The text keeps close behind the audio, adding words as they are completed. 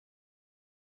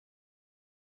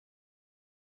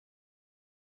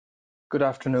Good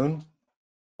afternoon,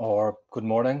 or good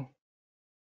morning,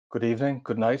 good evening,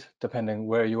 good night, depending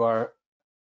where you are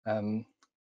on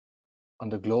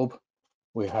the globe.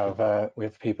 We have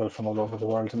people from all over the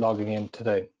world logging in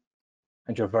today,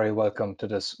 and you're very welcome to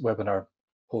this webinar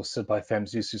hosted by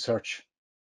FEMS Yeast Research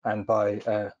and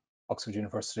by Oxford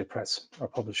University Press, our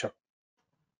publisher.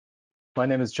 My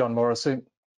name is John Morrissey,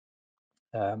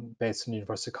 based in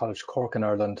University College Cork in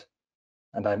Ireland,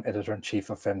 and I'm Editor-in-Chief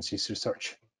of FEMS Yeast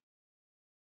Research.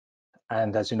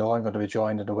 And as you know, I'm going to be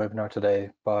joined in the webinar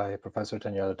today by Professor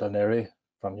Daniela Delneri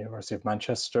from the University of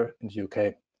Manchester in the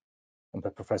UK, and by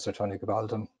Professor Toni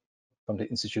Gabaldón from the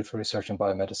Institute for Research in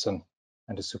Biomedicine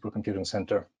and the Supercomputing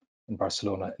Centre in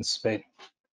Barcelona in Spain.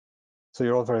 So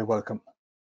you're all very welcome.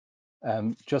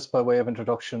 Just by way of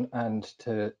introduction and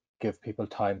to give people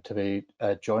time to be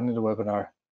joining the webinar,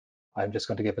 I'm just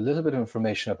going to give a little bit of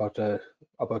information about the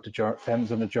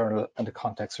FEMS and the journal and the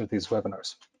context for these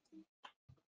webinars.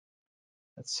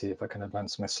 Let's see if I can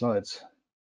advance my slides.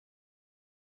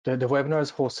 The webinar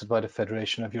is hosted by the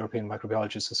Federation of European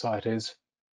Microbiology Societies,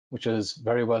 which is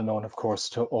very well known, of course,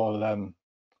 to all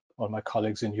my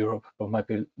colleagues in Europe, but might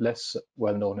be less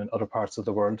well known in other parts of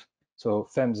the world. So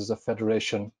FEMS is a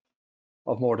federation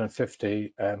of more than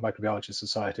 50 microbiology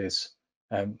societies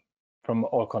from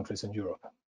all countries in Europe.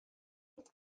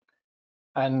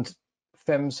 And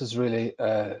FEMS is really,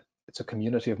 it's a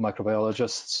community of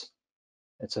microbiologists.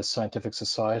 It's a scientific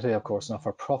society, of course, not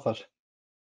for profit.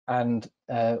 And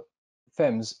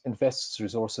FEMS invests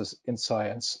resources in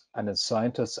science and in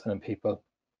scientists and in people,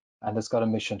 and it's got a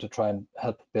mission to try and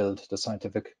help build the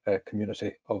scientific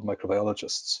community of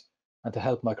microbiologists and to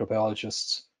help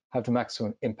microbiologists have the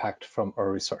maximum impact from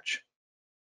our research.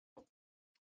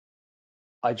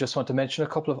 I just want to mention a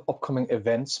couple of upcoming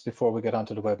events before we get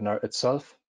onto the webinar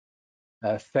itself.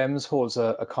 FEMS holds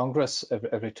a congress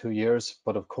every 2 years,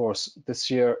 but of course this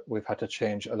year we've had to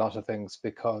change a lot of things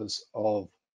because of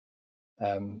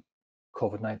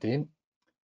COVID-19.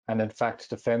 And in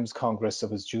fact, the FEMS Congress that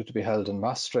was due to be held in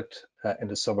Maastricht in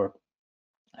the summer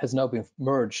has now been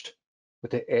merged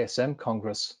with the ASM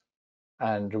Congress,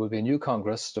 and there will be a new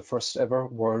Congress, the first ever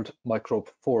World Microbe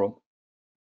Forum,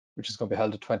 which is going to be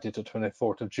held the 20th to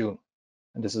 24th of June.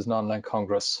 And this is an online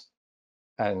Congress,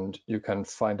 and you can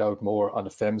find out more on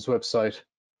the FEMS website,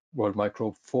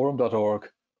 worldmicrobeforum.org,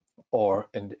 or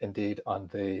indeed on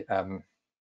the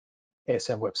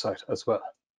ASM website as well.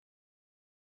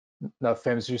 Now,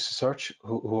 FEMS Yeast Research,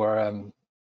 who are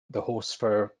the hosts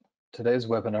for today's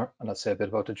webinar, and I'll say a bit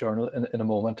about the journal in a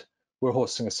moment, we're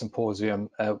hosting a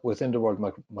symposium within the World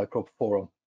Microbe Forum,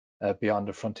 Beyond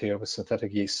the Frontier with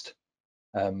Synthetic Yeast.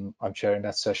 I'm chairing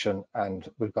that session, and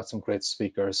we've got some great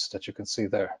speakers that you can see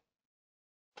there.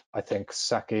 I think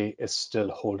Saki is still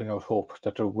holding out hope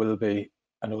that there will be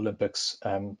an Olympics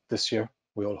this year.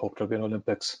 We all hope there'll be an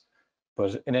Olympics,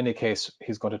 but in any case,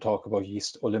 he's going to talk about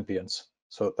yeast Olympians.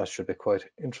 So that should be quite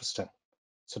interesting.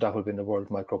 So that will be in the World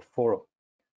Microbe Forum.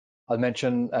 I'll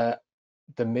mention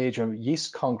the major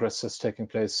yeast congress that's taking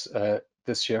place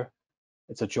this year.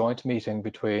 It's a joint meeting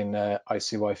between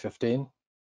ICY 15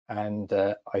 and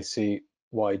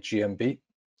ICY-GMB.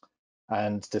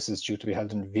 And this is due to be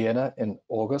held in Vienna in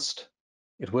August.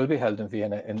 It will be held in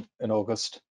Vienna in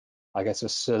August. I guess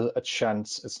there's still a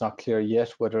chance, it's not clear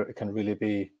yet whether it can really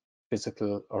be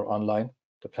physical or online.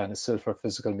 The plan is still for a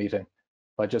physical meeting.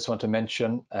 But I just want to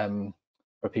mention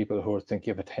for people who are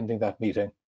thinking of attending that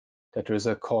meeting, that there is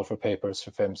a call for papers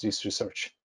for FEMS Yeast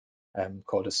Research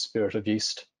called The Spirit of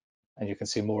Yeast. And you can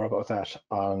see more about that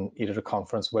on either the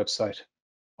conference website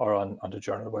or on the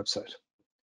journal website.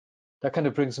 That kind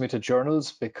of brings me to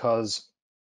journals, because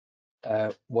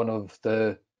one of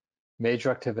the major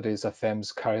activities that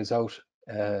FEMS carries out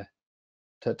to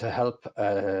help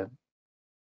provide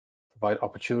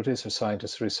opportunities for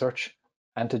scientists' research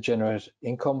and to generate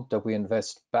income that we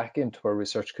invest back into our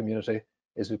research community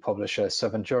is we publish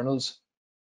 7 journals.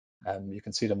 You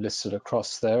can see them listed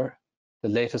across there. The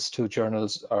latest 2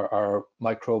 journals are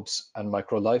Microbes and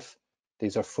Microlife.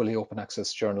 These are fully open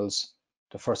access journals.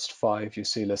 The first 5 you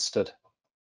see listed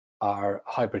are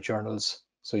hybrid journals,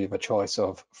 so you have a choice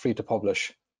of free to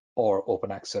publish or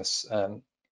open access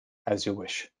as you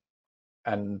wish.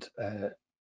 And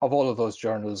of all of those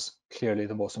journals, clearly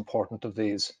the most important of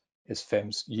these is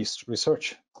FEMS Yeast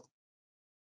Research.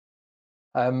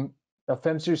 Now,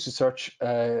 FEMS Yeast Research,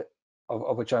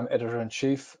 of which I'm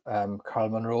editor-in-chief, Carl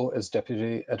Monroe is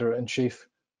deputy editor-in-chief.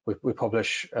 We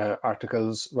publish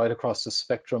articles right across the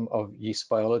spectrum of yeast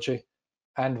biology,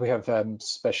 and we have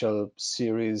special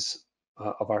series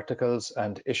of articles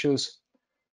and issues.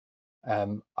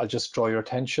 I'll just draw your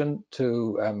attention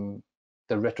to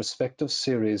the retrospective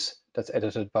series that's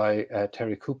edited by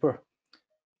Terry Cooper.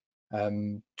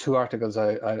 Two articles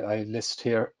I list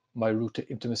here. My Route to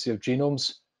Intimacy of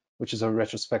Genomes, which is a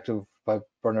retrospective by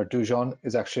Bernard Dujon,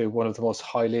 is actually one of the most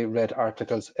highly read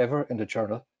articles ever in the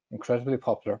journal, incredibly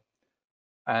popular.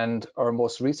 And our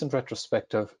most recent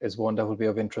retrospective is one that will be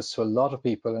of interest to a lot of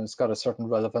people, and it's got a certain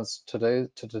relevance to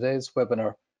today's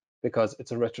webinar, because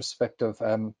it's a retrospective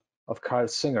of Carl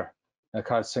Singer. Now,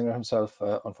 Carl Singer himself,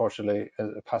 unfortunately,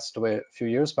 passed away a few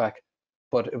years back,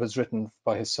 but it was written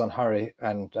by his son Harry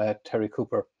and Terry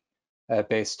Cooper,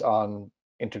 based on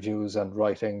interviews and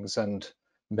writings and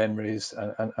memories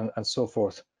and so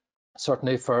forth.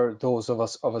 Certainly for those of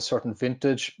us of a certain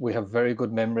vintage, we have very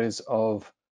good memories of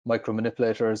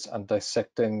micromanipulators and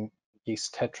dissecting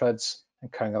yeast tetrads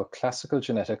and carrying out classical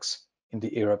genetics in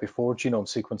the era before genome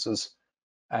sequences.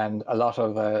 And a lot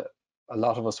of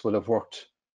us will have worked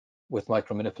with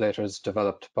micromanipulators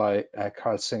developed by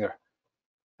Carl Singer.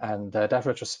 And that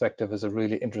retrospective is a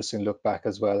really interesting look back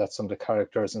as well at some of the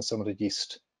characters and some of the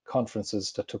yeast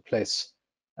conferences that took place,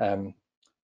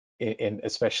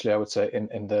 especially I would say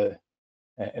in the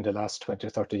last 20 or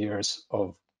 30 years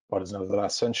of what is now the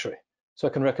last century. So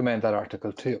I can recommend that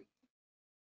article to you.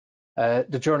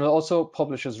 The journal also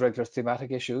publishes regular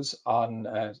thematic issues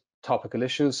on topical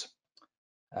issues.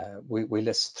 We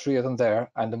list 3 of them there,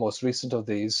 and the most recent of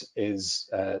these is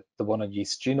the one on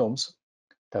yeast genomes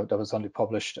that was only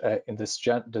published in this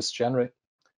January.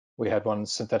 We had one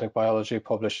synthetic biology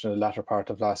published in the latter part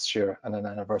of last year and an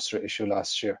anniversary issue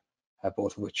last year,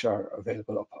 both of which are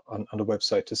available up on the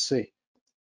website to see.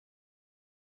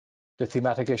 The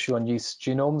thematic issue on yeast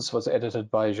genomes was edited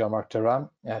by Jean-Marc Duran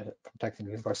from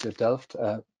Technical University of Delft.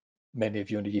 Many of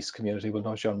you in the yeast community will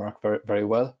know Jean-Marc very, very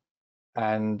well.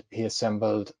 And he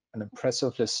assembled an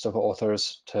impressive list of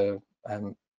authors to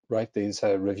write these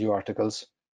review articles.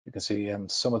 You can see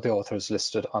some of the authors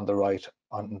listed on the right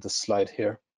on the slide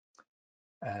here.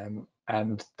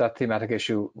 And that thematic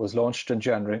issue was launched in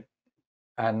January.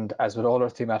 And as with all our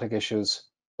thematic issues,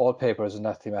 all papers in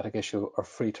that thematic issue are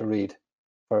free to read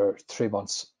for 3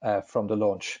 months from the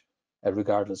launch,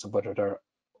 regardless of whether they're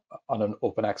on an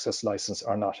open access license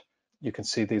or not. You can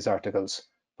see these articles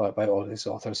by all these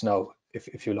authors now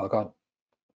if you log on.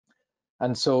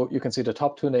 And so you can see the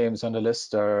top 2 names on the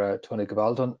list are Toni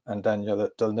Gabaldón and Daniela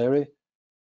Delneri.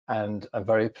 And I'm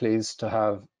very pleased to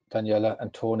have Daniela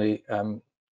and Toni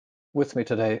with me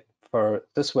today for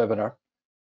this webinar.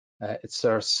 It's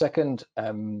our second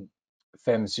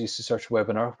FEMS Yeast Research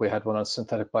webinar. We had one on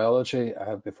synthetic biology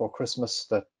before Christmas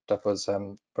that was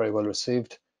very well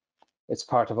received. It's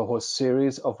part of a whole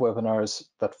series of webinars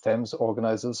that FEMS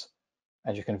organizes,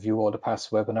 and you can view all the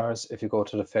past webinars if you go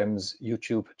to the FEMS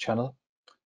YouTube channel.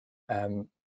 A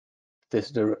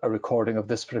recording of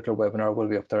this particular webinar will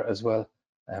be up there as well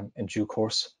in due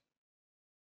course.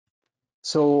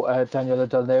 So Daniela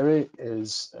Delneri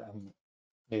is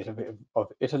native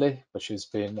of Italy, but she's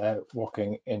been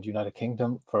working in the United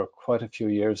Kingdom for quite a few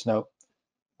years now,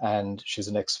 and she's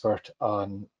an expert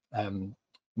on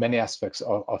many aspects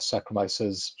of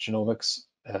Saccharomyces genomics,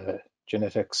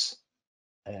 genetics,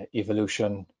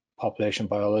 evolution, population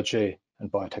biology,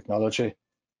 and biotechnology.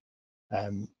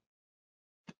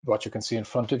 What you can see in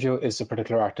front of you is a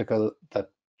particular article that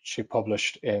she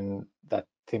published in that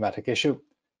thematic issue,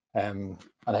 and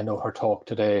I know her talk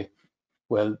today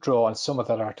will draw on some of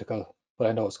that article, but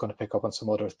I know it's going to pick up on some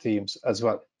other themes as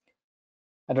well.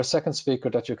 And our second speaker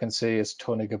that you can see is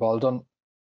Toni Gabaldón.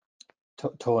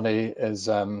 Toni is,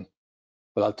 well,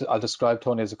 I'll describe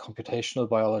Toni as a computational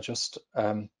biologist.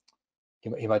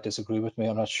 He might disagree with me,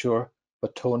 I'm not sure,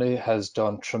 but Toni has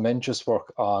done tremendous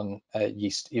work on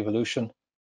yeast evolution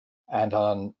and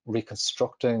on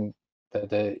reconstructing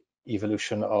the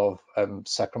evolution of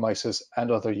Saccharomyces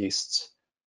and other yeasts,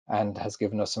 and has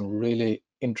given us some really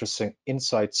interesting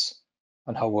insights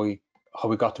on how we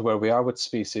got to where we are with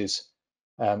species,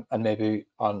 and maybe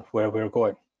on where we're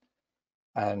going.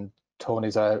 And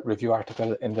Toni's review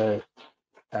article in the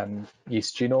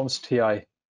Yeast Genomes TI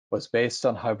was based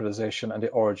on hybridization and the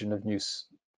origin of new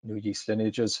yeast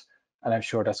lineages, and I'm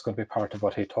sure that's going to be part of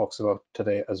what he talks about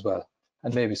today as well,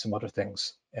 and maybe some other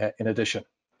things in addition.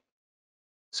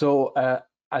 So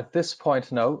at this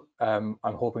point now, I'm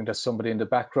hoping that somebody in the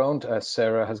background,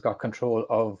 Sarah, has got control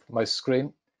of my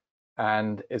screen,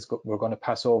 and we're going to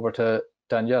pass over to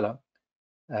Daniela,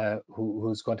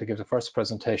 who's going to give the first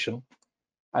presentation.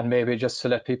 And maybe just to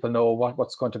let people know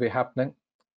what's going to be happening,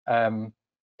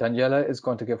 Daniela is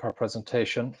going to give her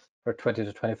presentation for 20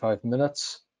 to 25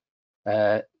 minutes.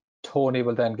 Toni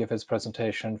will then give his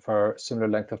presentation for a similar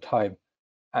length of time,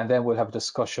 and then we'll have a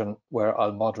discussion where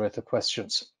I'll moderate the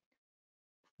questions.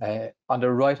 On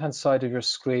the right-hand side of your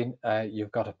screen,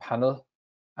 you've got a panel,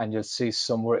 and you'll see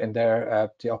somewhere in there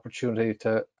the opportunity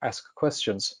to ask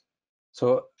questions.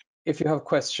 So if you have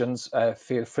questions,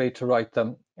 feel free to write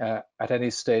them at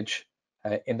any stage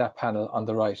in that panel on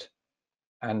the right.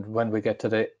 And when we get to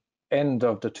the end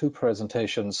of the two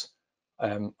presentations,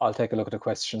 I'll take a look at the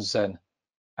questions then,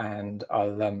 and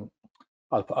I'll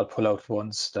pull out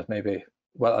ones that maybe,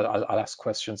 well, I'll ask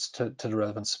questions to the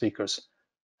relevant speakers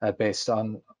based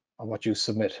on what you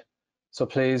submit. So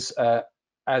please,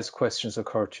 as questions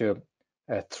occur to you,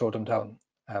 throw them down.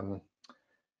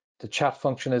 The chat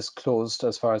function is closed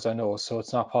as far as I know, so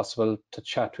it's not possible to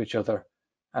chat to each other.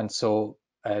 And so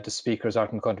the speakers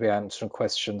aren't going to be answering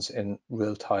questions in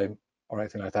real time or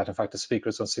anything like that. In fact, the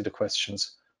speakers don't see the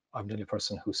questions. I'm the only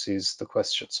person who sees the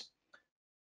questions.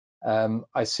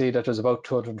 I see that there's about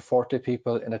 240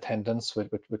 people in attendance,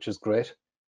 which is great.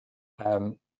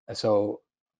 So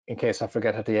in case I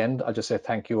forget at the end, I'll just say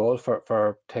thank you all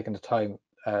for taking the time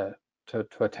to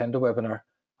attend the webinar.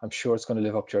 I'm sure it's going to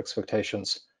live up to your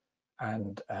expectations.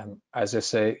 And as I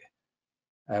say,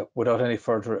 without any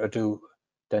further ado,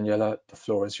 Daniela, the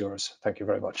floor is yours. Thank you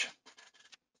very much.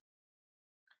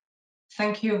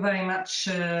 Thank you very much,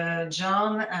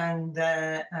 John, and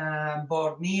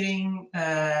board meeting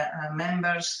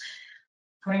members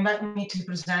for inviting me to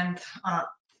present at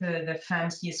the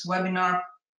FEMS Yeast webinar.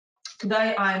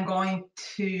 Today, I'm going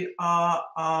to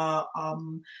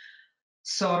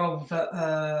sort of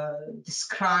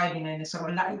describe in a sort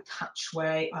of light touch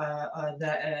way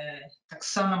the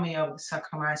taxonomy of the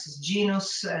Saccharomyces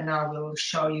genus, and I will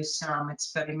show you some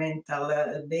experimental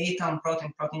data on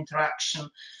protein-protein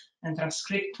interaction and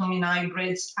transcriptome in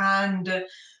hybrids, and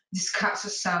discuss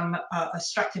some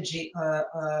strategy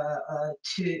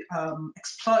to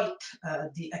exploit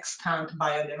the extant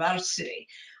biodiversity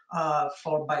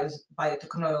for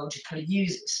biotechnological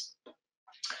uses.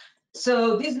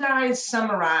 So these slides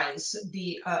summarize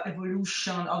the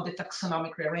evolution of the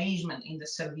taxonomic rearrangement in the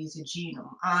Cerevisiae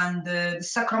genome. And the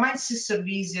Saccharomyces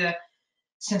cerevisiae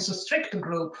sensu-strict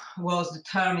group was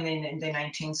determined in the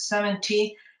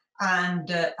 1970s and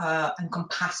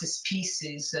encompasses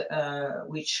species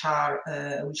which are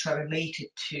related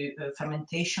to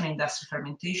fermentation, industrial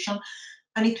fermentation.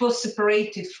 And it was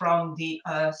separated from the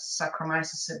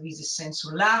Saccharomyces cerevisiae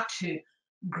sensu-latu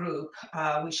group,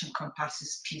 which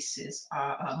encompasses species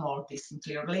more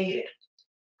distantly related.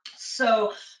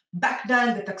 So back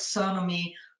then, the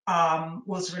taxonomy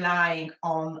was relying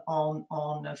on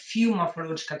a few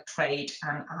morphological traits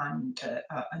and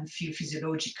few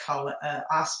physiological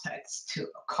aspects to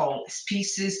call a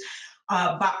species.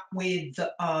 But with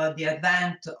the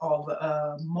advent of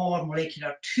more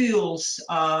molecular tools,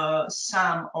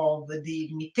 some of the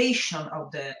limitation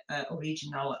of the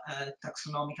original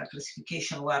taxonomical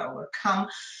classification were overcome.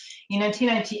 In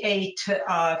 1998,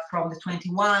 from the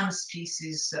 21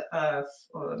 species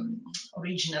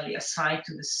originally assigned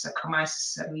to the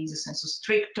Saccharomyces cerevisiae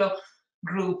sensu-stricto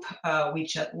group,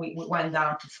 which we went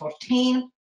down to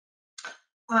 14.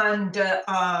 And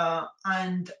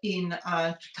in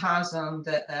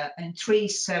 2003,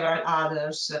 several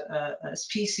other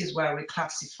species were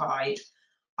reclassified,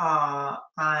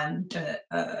 and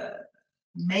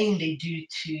mainly due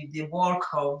to the work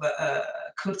of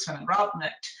Kurtzman and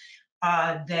Robnet,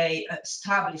 they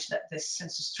established that the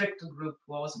sensu-stricto group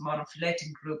was a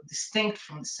monophyletic group distinct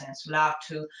from the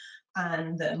sensu-latu,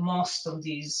 and most of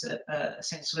these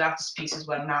sensu-latu species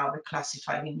were now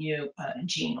reclassified in new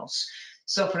genus.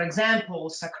 So, for example,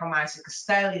 Saccharomyces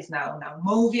castelli is now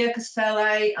Movia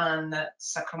castelli, and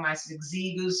Saccharomyces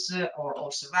exiguus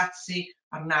or Servatsi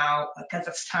are now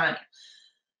Kazakhstani.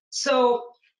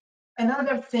 So,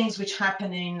 another things which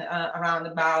happening around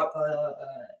about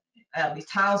early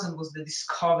 2000 was the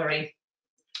discovery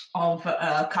of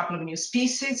a couple of new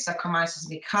species, Saccharomyces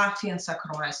micati and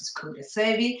Saccharomyces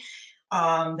kudesevi.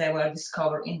 They were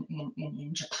discovered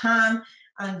in Japan.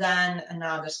 And then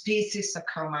another species,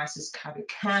 Saccharomyces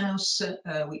caducanus,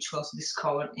 which was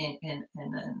discovered in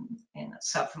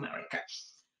South America.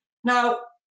 Now,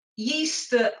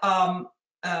 yeast,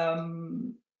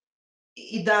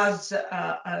 it does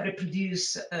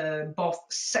reproduce both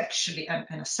sexually and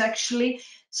asexually.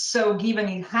 So given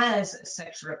it has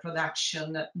sexual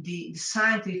reproduction, the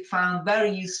scientists found very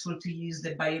useful to use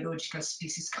the biological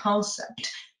species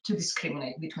concept to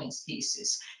discriminate between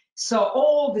species. So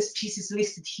all the species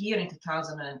listed here in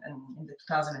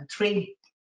 2003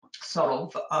 sort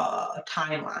of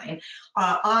timeline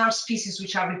are species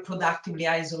which are reproductively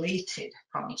isolated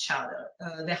from each other.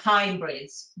 The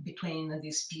hybrids between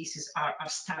these species are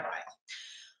sterile.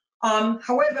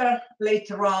 However,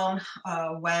 later on,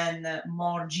 when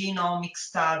more genomic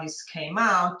studies came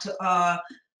out,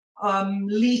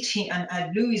 Leachy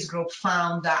and Lewis group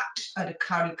found that the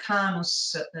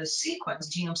Carucanus sequence,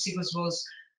 genome sequence, was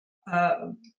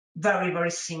very,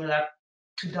 very similar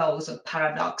to those of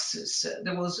paradoxes.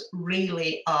 There was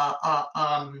really not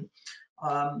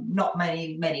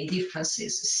many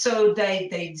differences. So they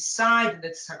decided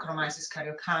that Saccharomyces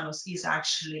carucanus is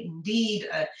actually indeed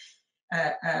a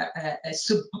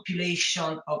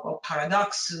subpopulation of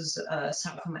paradoxes,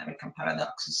 South American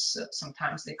paradoxes,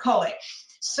 sometimes they call it.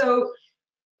 So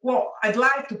what I'd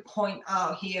like to point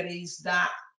out here is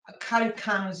that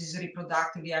Carucanus is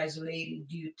reproductively isolated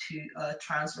due to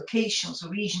translocations.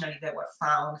 Originally, there were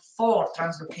found 4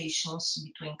 translocations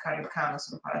between Carucanus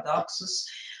and paradoxus.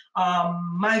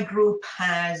 My group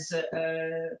has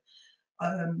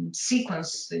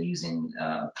sequenced using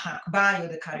PacBio,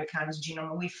 the Carucanus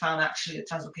genome. We found actually the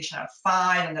translocation are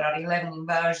 5, and there are 11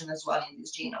 inversions as well in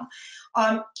this genome.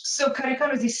 So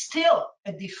Carucanus is still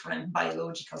a different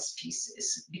biological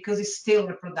species because it's still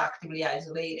reproductively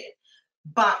isolated,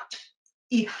 but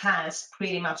it has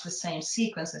pretty much the same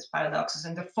sequence as paradoxus,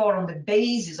 and therefore on the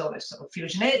basis of a sort of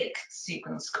phylogenetic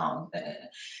sequence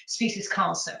species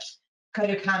concept,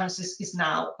 Carucanus is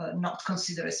now not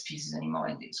considered a species anymore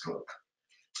in this group.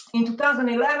 In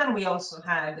 2011, we also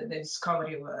had the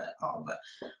discovery of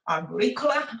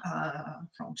Arboricola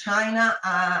from China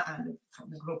and from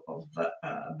the group of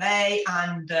Bay,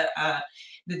 and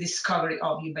the discovery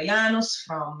of Eubayanus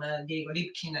from Diego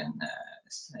Lipkin and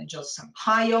José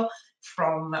Sampaio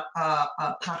from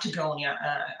Patagonia,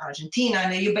 Argentina.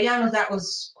 And the Eubayanus, that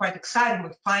was quite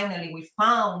exciting. Finally, we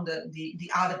found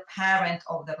the other parent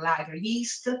of the lager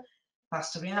yeast,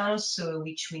 Pastorianus,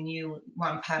 which we knew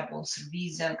one parent was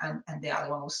Cerevisian and the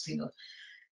other one was still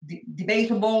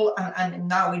debatable, and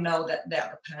now we know that the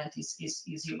other parent is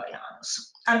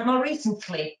Eubayanus. And more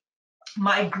recently,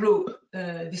 my group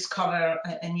discovered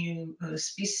a new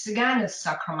species again,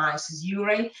 Saccharomyces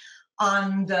urei,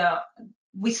 and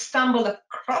we stumbled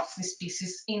across this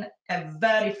species in a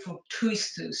very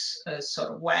fortuitous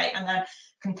sort of way, and I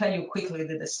can tell you quickly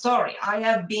the story. I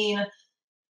have been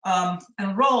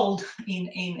enrolled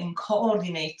in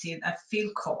coordinated a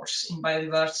field course in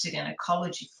biodiversity and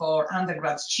ecology for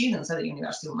undergrad students at the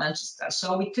University of Manchester.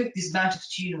 So we took this bunch of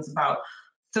students, about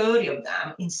 30 of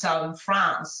them, in southern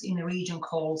France, in a region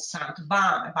called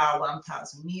Saint-Aubin, about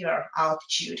 1,000 meter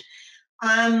altitude.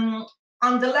 On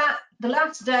the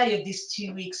last day of this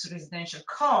 2 weeks residential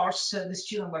course, the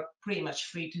students were pretty much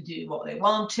free to do what they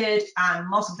wanted, and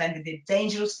most of them did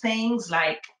dangerous things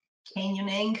like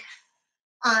canyoning.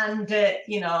 And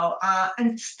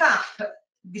and staff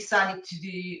decided to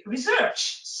do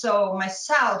research. So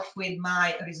myself, with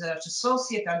my research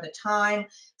associate at the time,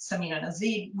 Samina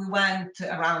Nazib, we went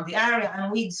around the area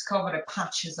and we discovered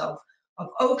patches of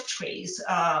oak trees,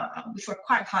 which were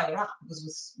quite high up because it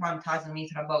was 1,000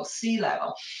 meters above sea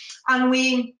level. And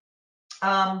we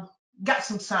got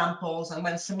some samples, and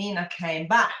when Samina came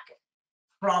back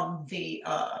from the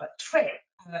trip,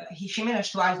 she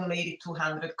managed to isolate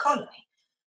 200 colonies.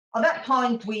 At that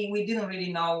point, we didn't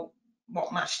really know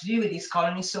what much to do with these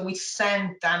colonies, so we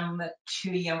sent them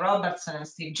to Ian Robertson and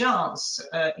Steve Jones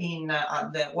in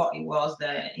what it was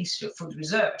the Institute of Food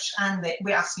Research, and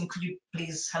we asked him, could you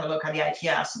please have a look at the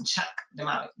ITS and check them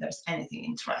out if there's anything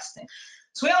interesting.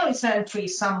 So we only sent 3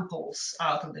 samples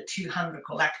out of the 200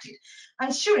 collected,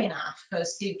 and sure enough,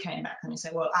 Steve came back and he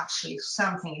said, well, actually,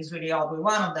 something is really odd with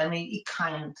one of them. It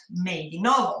kind of may be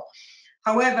novel.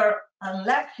 However,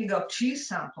 unless we got 2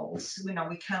 samples,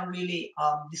 we can't really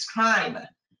describe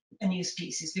a new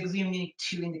species because you need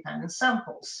 2 independent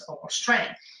samples or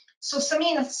strain. So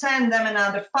Samina sent them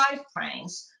another 5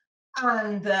 strains,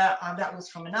 and that was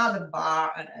from another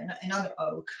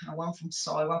oak, one from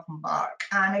soil, one from bark,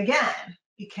 and again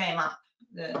it came up.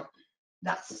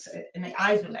 That's an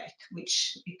isolate,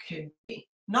 which it could be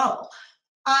novel,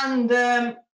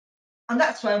 and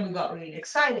that's when we got really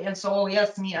excited. And so,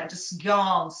 yes, Mira, just go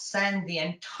on, send the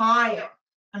entire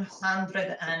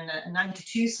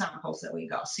 192 samples that we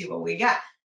got, see what we get.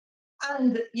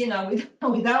 And,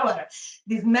 with our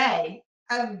dismay,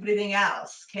 everything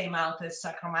else came out as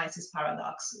Saccharomyces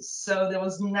paradoxus. So there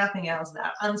was nothing else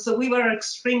there. And so we were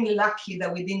extremely lucky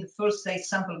that within the first 8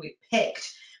 sample we picked,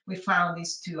 we found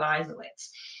these 2 isolates.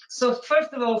 So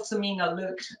first of all, Samina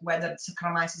looked whether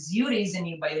Saccharomyces urei is a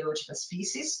new biological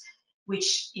species,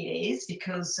 which it is,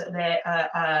 because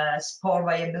the spore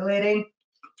viability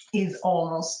is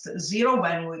almost 0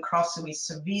 when we cross it with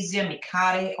Cerevisia,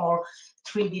 Micari, or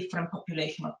 3 different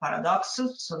populations of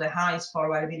paradoxus. So the highest spore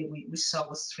viability we saw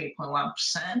was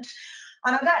 3.1%.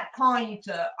 And at that point,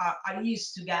 I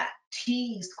used to get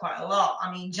teased quite a lot.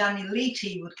 I mean, Gianni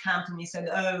Litti would come to me and said,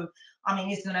 oh, I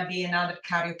mean, it's going to be another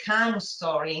Cariocano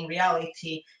story. In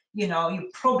reality, you know,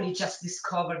 you probably just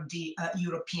discovered the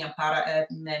European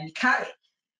Micari.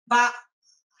 But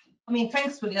I mean,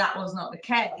 thankfully, that was not the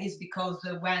case, because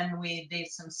when we did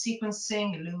some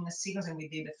sequencing, Illumina sequencing, we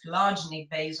did a phylogeny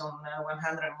based on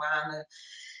 101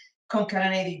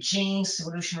 concatenated genes,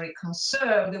 evolutionary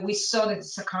conserved, we saw that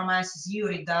Saccharomyces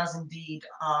uri does indeed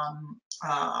form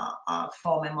a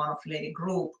monophyletic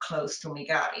group close to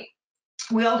Migari.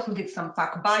 We also did some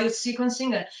PacBio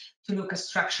sequencing to look at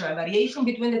structural variation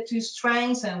between the two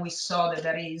strains, and we saw that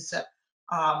there is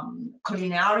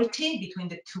collinearity between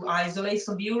the two isolates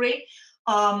of uri.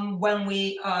 When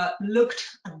we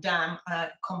looked at them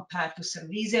compared to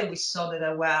Cerevisiae, we saw that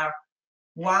there were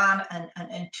 1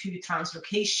 and 2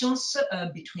 translocations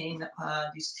between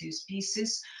these two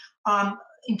species.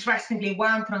 Interestingly,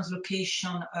 1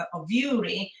 translocation of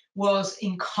uri was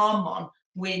in common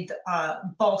with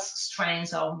both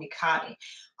strains of Micari.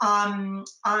 And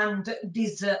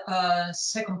this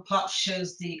second plot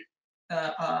shows the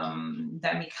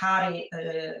Micari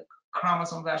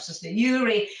chromosome versus the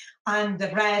uri, and the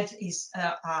red is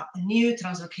a new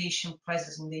translocation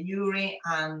present in the uri,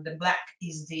 and the black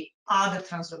is the other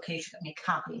translocation that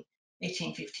Micari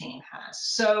 1815 has.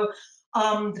 So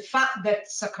the fact that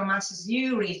Saccharomyces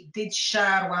uri did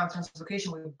share 1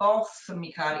 translocation with both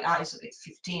Micari isolates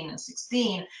 15 and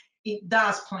 16, it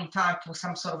does point out to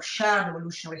some sort of shared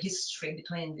evolutionary history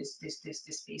between these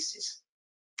species.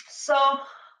 So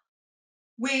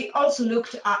we also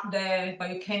looked at the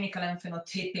biochemical and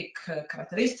phenotypic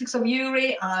characteristics of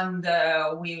uri, and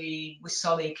we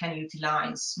saw that it can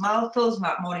utilize maltose,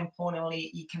 but more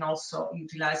importantly, it can also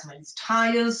utilize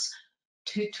maltose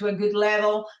to a good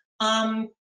level.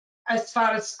 As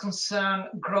far as concerned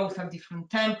growth at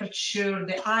different temperature,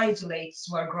 the isolates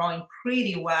were growing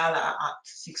pretty well at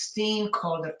 16,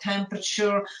 colder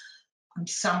temperature. I'm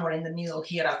somewhere in the middle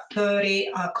here at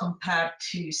 30, compared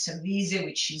to Cerevisiae,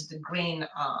 which is the green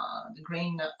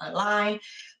line.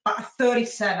 But at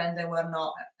 37, they were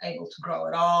not able to grow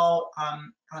at all,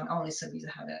 and only Cerevisiae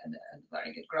had a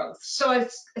very good growth. So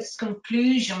as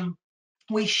conclusion,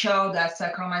 we show that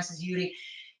Saccharomyces uri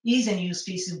is a new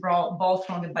species, both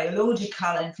from the biological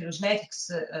and phylogenetic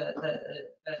sort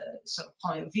of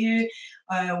point of view.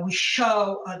 We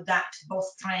show that both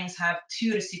strains have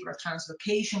 2 reciprocal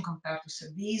translocation compared to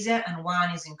Cerevisiae, and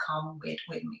 1 is in common with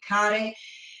Micari,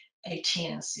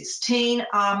 18 and 16.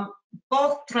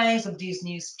 Both strains of these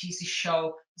new species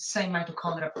show the same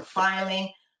mitochondrial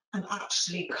profiling, and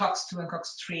actually COX2 and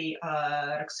COX3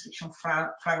 restriction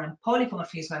fragment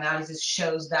polymorphism analysis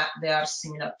shows that they are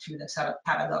similar to the sort of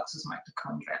paradoxus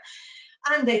mitochondria.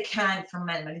 And they can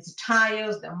ferment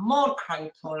maltose, they're more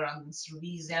cryotolerant than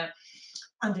Cerevisiae,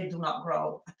 and they do not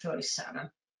grow at 37.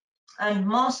 And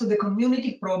most of the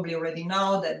community probably already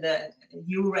know that the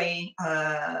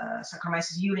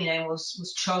Saccharomyces uri name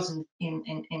was chosen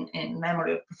in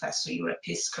memory of Professor Ure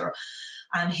Pisker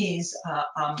and his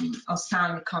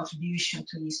outstanding contribution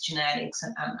to yeast genetics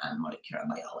and molecular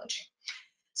biology.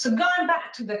 So going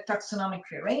back to the taxonomic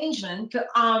rearrangement,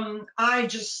 I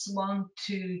just want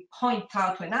to point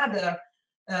out to another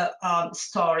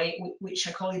story, which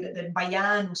I call it the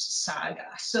Baianus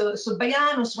saga. So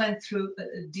Baianus went through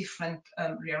a different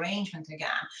rearrangement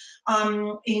again.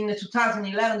 In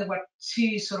 2011, there were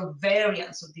 2 sort of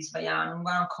variants of this Baianus,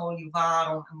 one called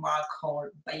Uvarum and one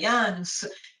called Baianus,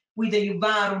 with the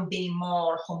Uvarum being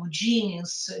more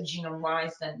homogeneous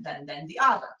genome-wise than the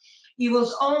other. It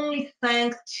was only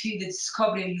thanks to the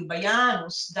discovery of U.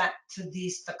 Baianus that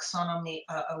this taxonomy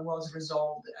was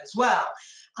resolved as well.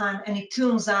 And it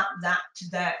turns out that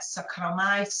the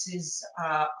Saccharomyces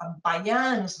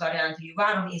Baianus variant of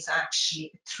Uvarum is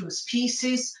actually a true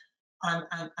species, and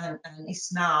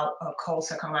is now called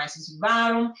Saccharomyces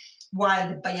uvarum, while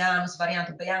the Baianus variant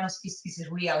of Baianus is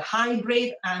a real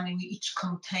hybrid, and we each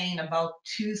contain about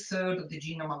 2/3 of the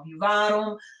genome of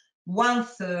Uvarum,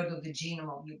 1/3 of the genome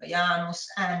of U. Baianus,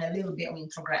 and a little bit of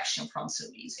introgression from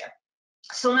Cerevisiae.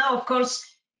 So now, of course,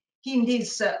 in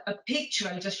this picture,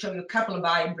 I'll just show you a couple of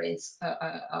hybrids,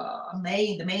 the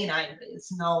main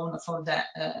hybrids known for the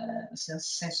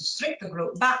sensu stricto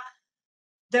group. But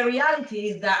the reality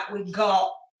is that we've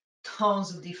got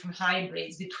tons of different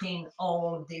hybrids between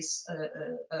all these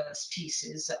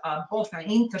species, both at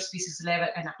interspecies level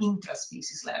and at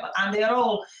intraspecies level, and they are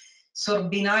all sort of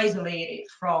been isolated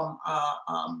from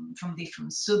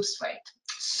different substrate.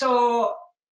 So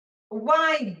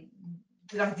why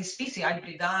does this species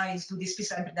hybridize? Do these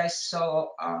species hybridize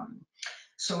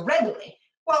so readily?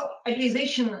 Well,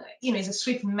 hybridization, is a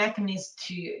swift mechanism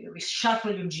to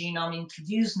reshuffle your genome,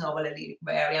 introduce novel allelic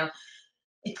variant.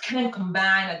 It can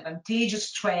combine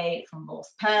advantageous traits from both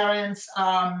parents,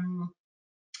 and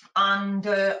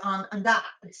that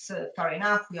is fair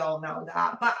enough. We all know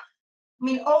that. But I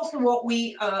mean, also what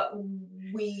we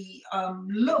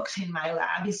looked in my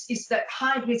lab is that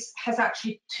hybrids has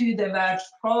actually two diverged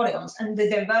proteins, and the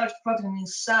diverged protein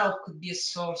itself could be a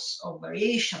source of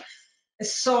variation, a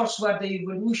source where the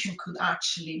evolution could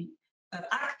actually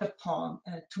act upon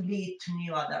to lead to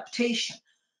new adaptation.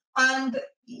 And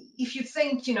if you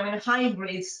think, in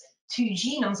hybrids, two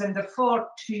genomes and therefore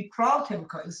two proteins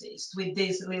coexist with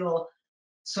this little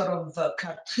sort of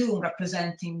cartoon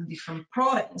representing different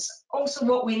proteins. Also,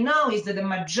 what we know is that the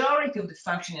majority of the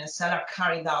function in a cell are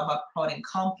carried out by protein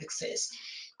complexes.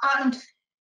 And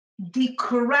the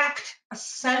correct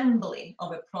assembly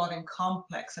of a protein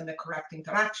complex and the correct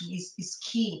interaction is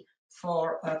key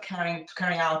for carrying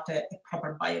out a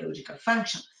proper biological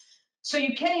function. So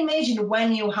you can imagine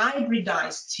when you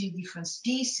hybridize two different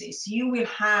species, you will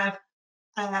have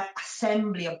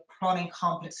assembly of protein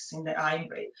complexes in the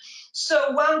hybrid.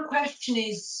 So one question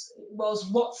was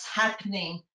what's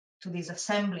happening to this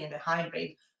assembly in the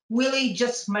hybrid? Will it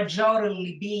just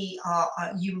majorly be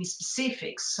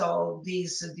unispecific? So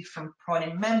these different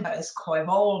protein members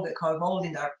co-evolve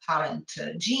in their parent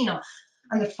genome,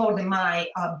 and therefore they might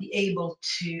be able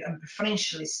to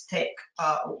preferentially stick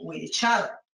with each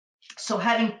other. So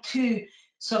having two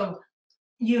sort of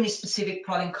unispecific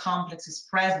protein complexes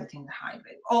present in the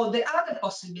hybrid. The other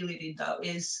possibility, though,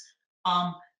 is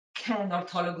can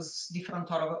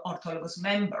different orthologous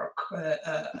member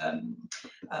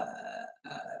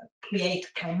create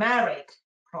chimeric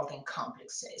protein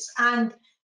complexes? And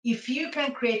if you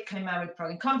can create chimeric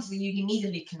protein complexes, you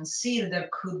immediately consider there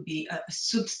could be a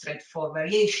substrate for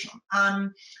variation.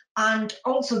 And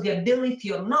also the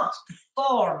ability or not to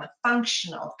form a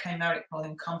functional chimeric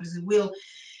protein complexes will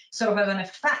sort of have an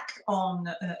effect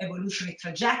on evolutionary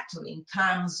trajectory in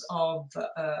terms of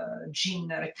gene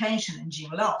retention and gene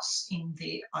loss in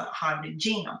the hybrid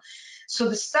genome. So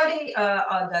the study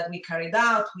that we carried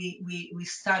out, we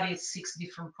studied 6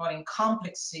 different protein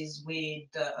complexes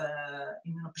with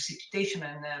immunoprecipitation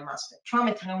and mass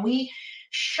spectrometry, and we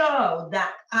showed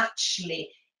that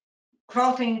actually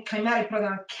chimeric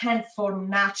protein can form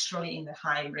naturally in the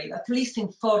hybrid, at least in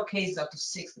 4 cases out of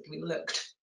 6 that we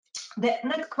looked. The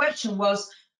next question was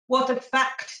what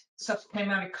effect such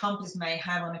chimeric complex may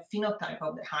have on a phenotype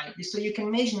of the hybrid. So you can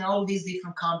imagine all these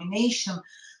different combinations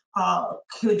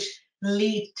could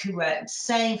lead to a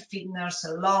same fitness,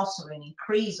 a loss or an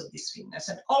increase of this fitness.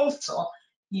 And also,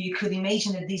 you could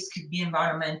imagine that this could be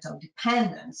environmental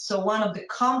dependent. So one of the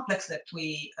complex that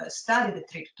we studied, the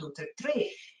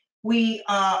TRP2, we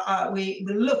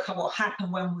look at what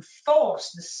happened when we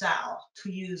force the cell to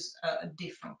use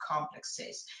different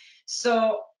complexes.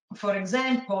 So, for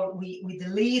example, we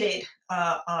deleted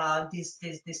this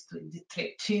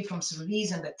TRP2 from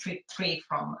cerevisium, the TRP3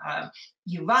 from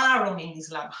uvarum in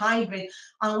this lab hybrid,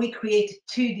 and we created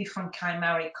 2 different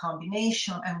chimeric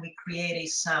combinations, and we created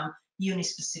some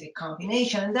unispecific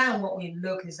combination. And then what we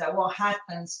look is that what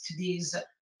happens to this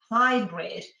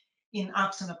hybrid in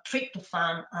absence of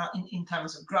tryptophan in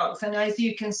terms of growth. And as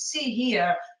you can see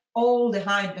here, all the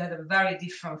hybrid had a very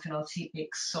different phenotypic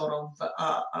sort of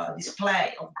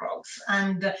display of growth.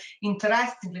 And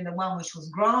interestingly, the one which was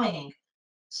growing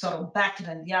sort of better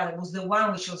than the other was the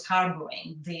one which was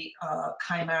harboring the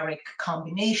chimeric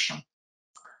combination.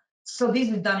 So this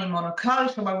is done in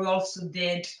monoculture, but we also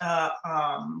did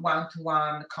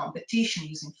one-to-one competition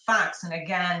using FACS. And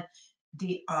again,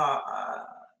 the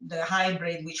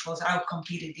hybrid which was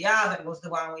outcompeted the other was the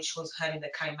one which was having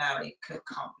the chimeric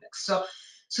complex.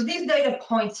 So this data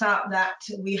points out that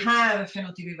we have a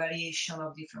phenotypic variation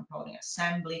of different protein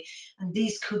assembly, and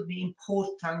this could be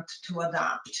important to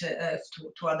adapt to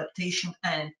adaptation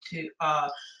and to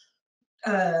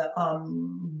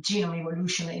genome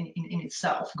evolution in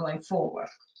itself going forward.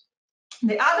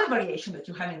 The other variation that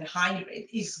you have in the hybrid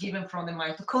is given from the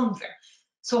mitochondria.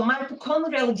 So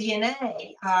mitochondrial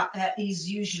DNA is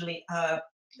usually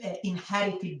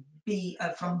inherited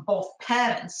from both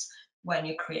parents when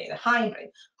you create a hybrid.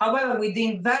 However,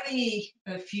 within very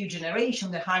few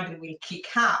generations, the hybrid will kick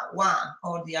out one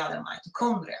or the other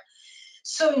mitochondria.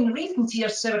 So in recent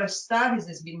years, several studies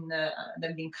have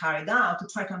been carried out to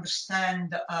try to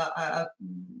understand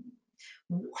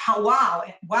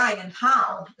why and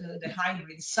how the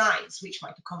hybrid decides which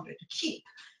mitochondria to keep.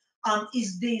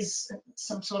 Is this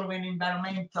some sort of an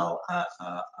environmental,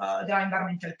 there are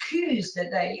environmental cues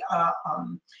that they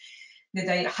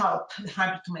help the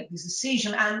hybrid to make this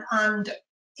decision, and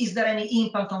is there any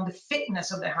impact on the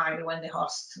fitness of the hybrid when they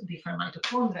host different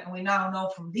mitochondria? And we now know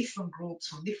from different groups,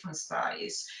 from different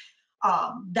studies,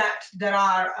 that there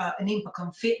are an impact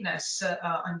on fitness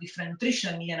and different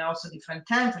nutrition and also different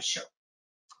temperature.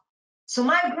 So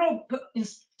my group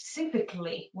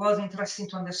specifically was interested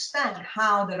to understand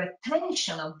how the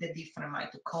retention of the different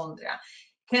mitochondria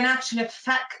can actually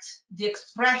affect the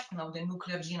expression of the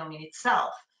nuclear genome in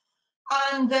itself.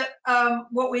 And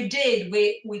what we did,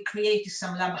 we created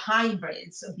some lab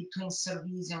hybrids between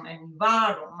Cervisium and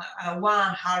Uvarum,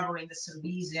 one harboring the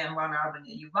Cervisium, one harboring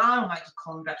the Uvarum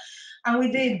mitochondria. And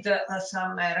we did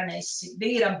some RNA-seq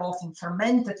data, both in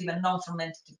fermentative and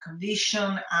non-fermentative condition,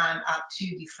 and at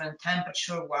two different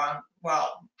temperatures, one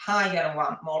higher and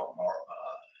one more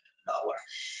lower.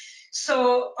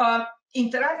 So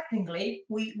interestingly,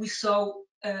 we saw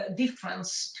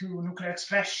difference to nuclear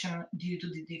expression due to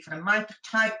the different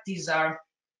mitotype. These are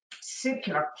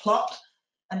circular plot,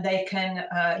 and they can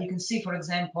you can see, for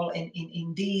example,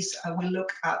 in these we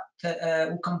look at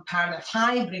we compare the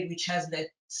hybrid which has the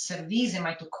Cervisium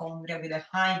mitochondria with a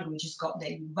hybrid which has got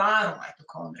the Uvarum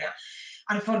mitochondria.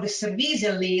 And for the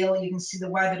Cervisium allele, you can see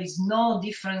where there is no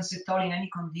difference at all in any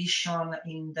condition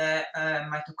in the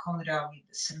mitochondria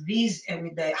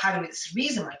with the hybrid with the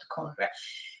Cervisium mitochondria.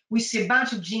 We see a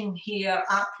bunch of genes here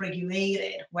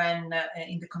upregulated when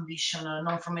in the condition,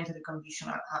 non-fermented condition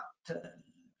at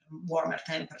warmer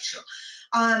temperature.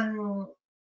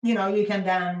 You know, you can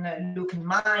then look and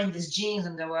mine these genes,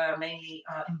 and they were mainly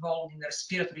involved in the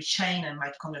respiratory chain and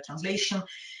mitochondrial translation.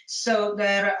 So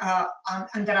there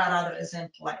and there are other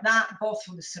examples like that, both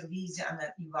for the Cervisium and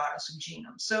the Uvarum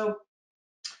subgenome. So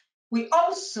we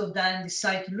also then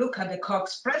decided to look at the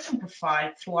co-expression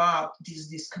profile throughout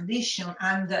this condition,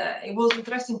 and it was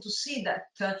interesting to see that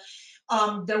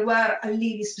there were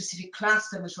allele-specific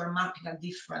clusters which were mapping a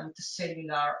different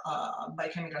cellular,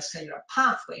 biochemical cellular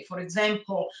pathway. For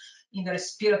example, in the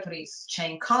respiratory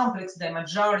chain complex, the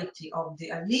majority of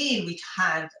the allele which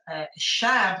had a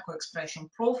shared co-expression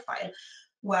profile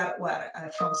were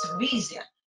from Cervisium,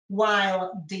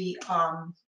 while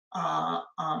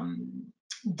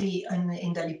in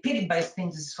the lipid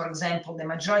biosynthesis, for example, the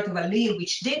majority of allele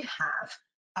which did have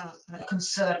a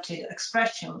concerted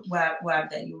expression were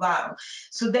the Uvarum.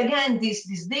 So again, this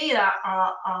data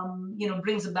you know,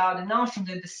 brings about the notion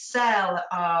that the cell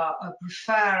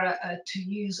prefer to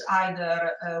use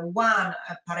either one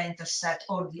parental set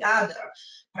or the other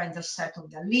parental set of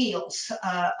the alleles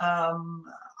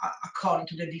according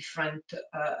to the different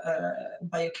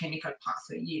biochemical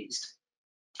pathway used.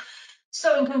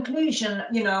 So in conclusion,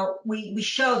 you know, we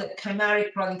show that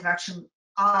chimeric product interaction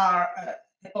are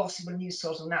a possible new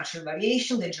source of natural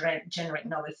variation. They generate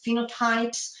novel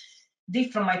phenotypes.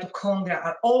 Different mitochondria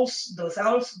are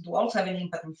do also have an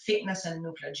impact on fitness and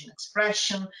nuclear gene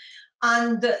expression.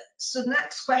 And so the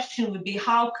next question would be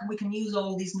how we can use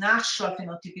all these natural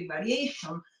phenotypic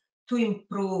variation to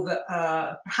improve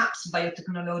perhaps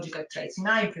biotechnological traits in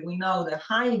hybrid. We know that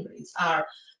hybrids are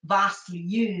vastly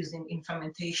used in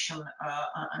fermentation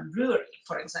and brewery,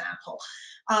 for example.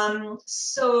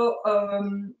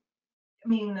 I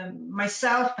mean,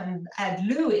 myself and Ed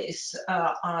Lewis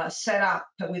set up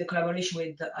with a collaboration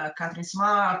with Catherine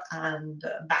Smart and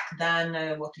back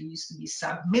then what used to be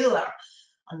Sab Miller,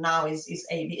 and now is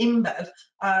A.B. InBev.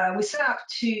 We set up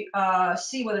to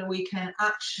see whether we can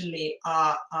actually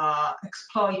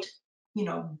exploit, you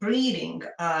know, breeding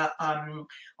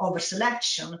over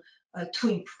selection to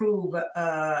improve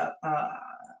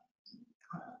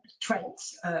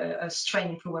traits, strain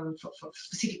improvement for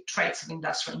specific traits of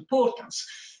industrial importance.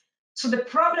 So the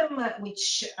problem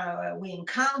which we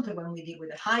encounter when we deal with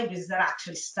the hybrids, they're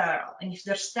actually sterile. And if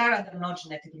they're sterile, they're not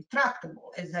genetically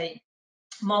tractable. As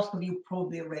most of you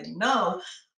probably already know,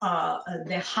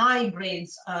 the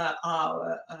hybrids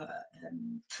are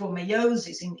through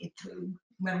meiosis,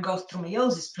 when it goes through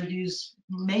meiosis, produce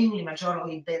mainly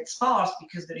majority dead spores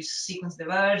because there is sequence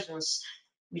divergence,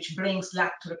 which brings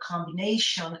lack to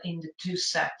recombination in the two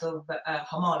sets of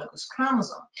homologous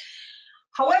chromosomes.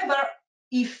 However,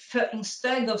 if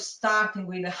instead of starting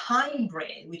with a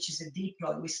hybrid, which is a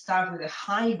diploid, we start with a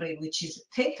hybrid, which is a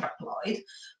tetraploid,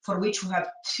 for which we have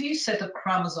two sets of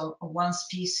chromosomes of one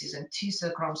species and two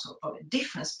sets of chromosomes of a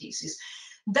different species,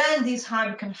 then this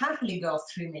hybrid can happily go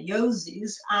through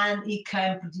meiosis and it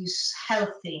can produce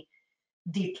healthy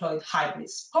diploid hybrid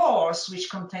spores, which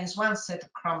contains one set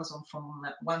of chromosomes from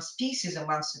one species and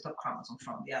one set of chromosomes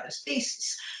from the other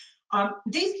species.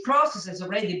 This process has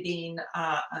already been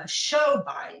shown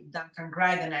by Duncan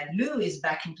Gregg and Ed Lewis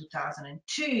back in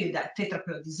 2002, that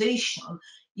tetraploidization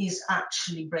is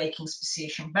actually breaking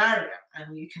speciation barrier,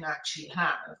 and you can actually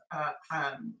have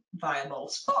viable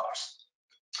spores.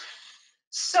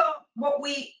 So what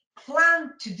we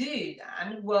planned to do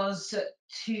then was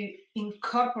to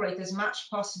incorporate as much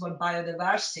possible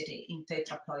biodiversity in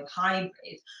tetraploid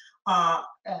hybrid,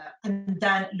 and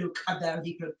then look at their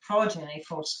diploid progeny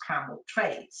for scrambled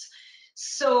traits.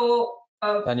 So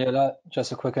Daniela,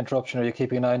 just a quick interruption. Are you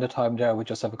keeping an eye on the time there? We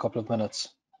just have a couple of minutes.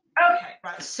 Okay,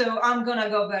 right. So I'm gonna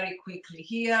go very quickly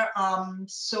here.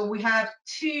 So we have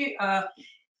two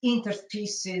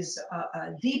interspecies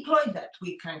diploid that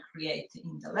we can create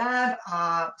in the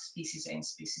lab, species A and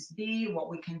species B. What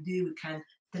we can do, we can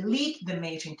delete the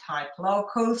mating type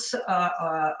locus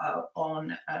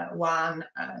on one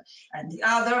and the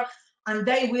other, and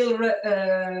they will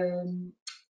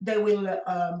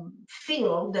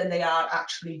feel that they are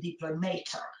actually diploid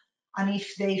mater. And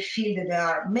if they feel that they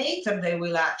are mater, they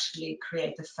will actually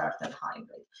create a fertile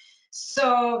hybrid.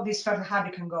 So this fertile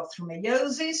hybrid can go through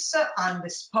meiosis, and the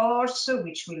spores,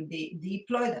 which will be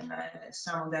diploid, and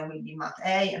some of them will be MAT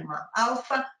A and MAT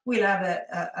alpha, will have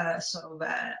a sort of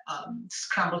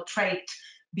scrambled trait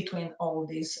between all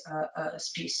these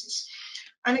species.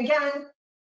 And again,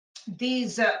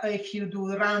 these, if you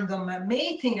do random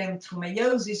mating and through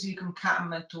meiosis, you can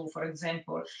come to, for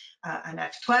example, an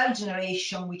F12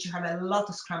 generation, which you have a lot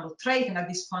of scrambled trait. And at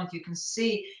this point, you can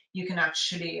see you can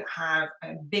actually have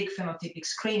a big phenotypic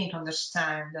screening to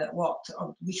understand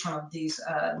which one of these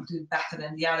do better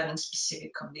than the other in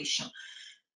specific condition.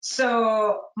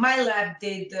 So my lab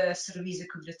did Cerevisiae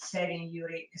kudretseri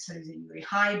Uri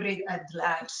hybrid at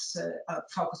labs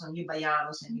focused on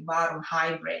Eubayanus and Eubarum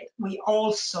hybrid. We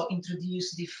also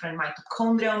introduced different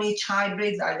mitochondria on each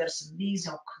hybrid, either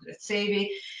Cerevisiae or Kudretseri,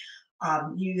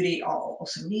 Uri or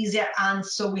Cerevisiae. And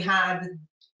so we have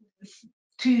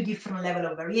two different levels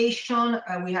of variation.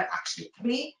 We have actually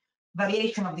three: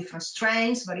 variation of different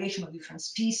strains, variation of different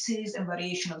species, and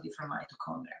variation of different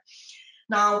mitochondria.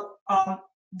 Now,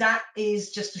 that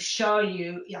is just to show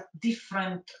you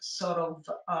different sort of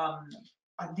a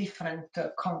different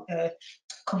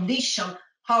condition.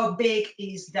 How big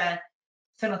is the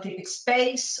phenotypic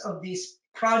space of this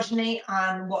progeny?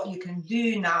 And what you can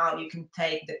do now, you can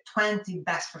take the 20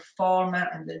 best performer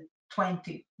and the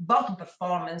 20 bottom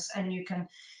performance, and you can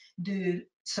do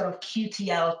sort of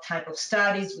QTL type of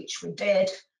studies, which we did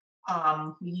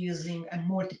using a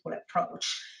multiple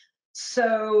approach.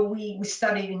 So we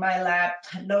studied in my lab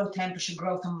low temperature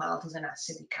growth on maltose and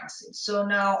acetic acid. So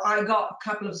now I got a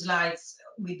couple of slides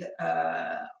with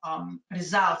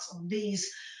results on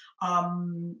these,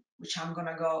 which I'm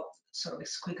gonna go sort of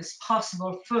as quick as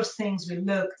possible. First things we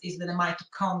looked is that the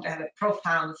mitochondria have a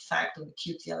profound effect on the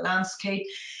QTL landscape.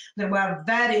 There were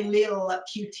very little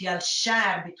QTL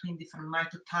share between different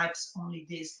mitotypes. Only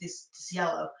this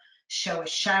yellow show a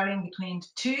sharing between the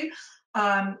two.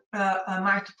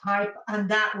 Mitotype, and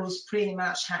that was pretty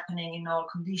much happening in all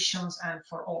conditions and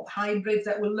for all hybrids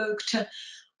that we looked.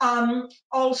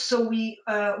 Also, we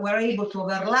were able to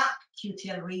overlap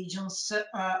QTL regions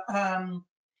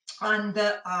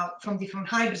from different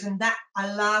hybrids, and that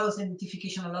allows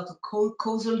identification of a lot of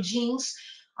causal genes.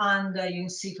 And you can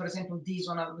see, for example, this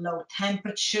one of low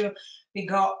temperature. We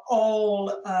got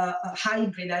all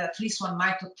hybrid at least one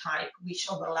mitotype which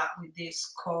overlap with this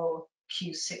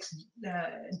Q6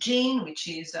 gene, which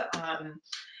is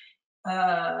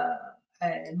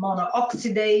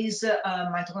monooxidase,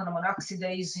 mitochondrial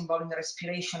monooxidase involving the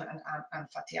respiration and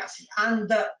fatty acid.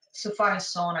 And so far and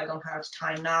so on, I don't have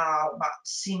time now, but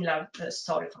similar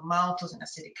story for maltose and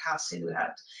acetic acid. We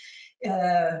had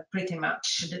pretty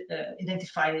much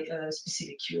identified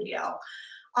specific QDL.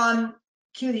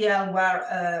 QDL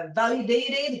were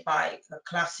validated by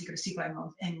classic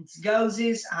reciprocal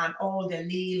hemizygoses, and all the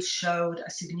alleles showed a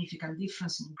significant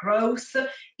difference in growth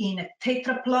in a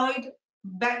tetraploid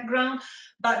background.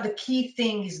 But the key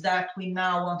thing is that we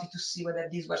now wanted to see whether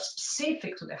these were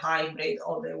specific to the hybrid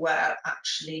or they were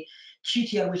actually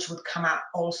QTL, which would come out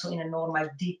also in a normal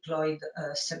diploid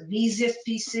Cerevisiae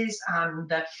species.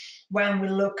 And when we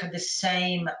look at the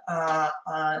same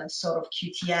sort of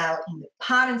QTL in the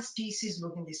parent species,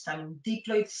 looking this time in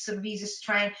diploid Cerevisiae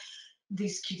strain,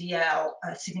 this QTL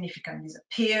significantly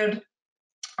disappeared,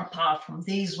 apart from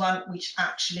this one, which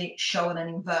actually showed an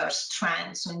inverse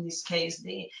trend. So in this case,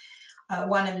 the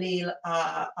one allele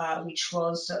which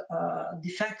was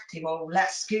defective or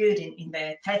less good in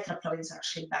the tetraploid is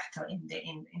actually better in the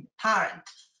parent.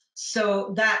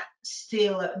 So that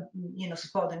still,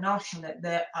 support the notion that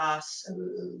there are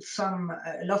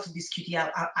a lot of these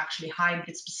QTL are actually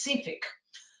hybrid specific.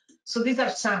 So these are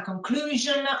some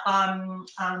conclusion. And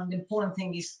the important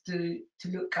thing is to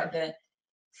look at the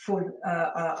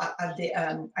at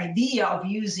the idea of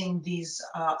using these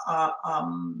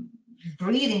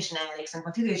breeding genetics and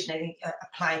quantitative genetics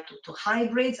applied to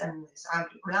hybrids and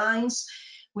lines.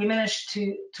 We managed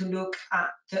to look at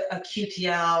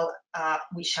QTL,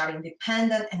 which are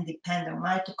independent and dependent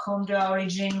mitochondria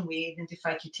origin. We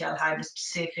identify QTL hybrid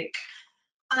specific,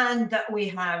 and we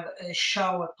have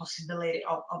shown a possibility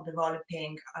of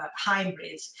developing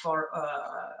hybrids for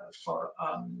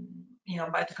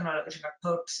biotechnological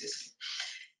purposes.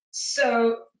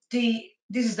 So this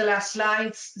is the last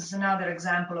slide. This is another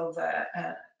example of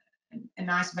a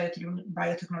nice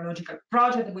biotechnological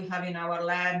project that we have in our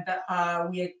lab.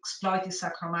 We exploited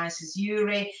Saccharomyces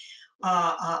uree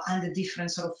and the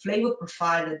different sort of flavor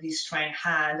profile that this strain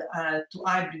had to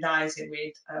hybridize it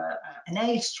with an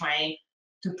ale strain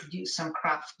to produce some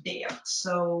craft beer.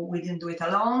 So we didn't do it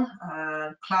alone.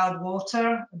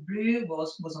 Cloudwater Brew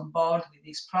was on board with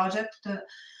this project.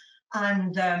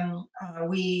 And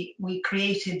we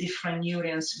created different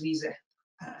nutrients with a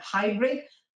hybrid.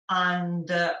 And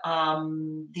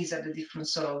these are the different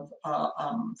sort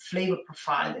of flavor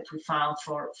profile that we found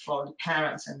for the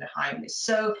parents and the hybrids.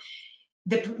 So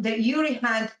the urine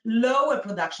had lower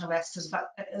production of esters, but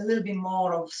a little bit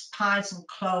more of spice and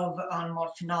clove and more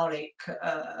phenolic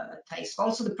taste.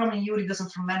 Also, the problem urine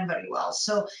doesn't ferment very well.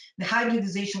 So the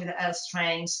hybridization with the L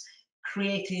strains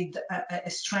created a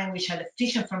strain which had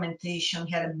efficient fermentation,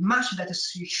 had a much better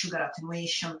sugar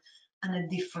attenuation, and a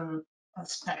different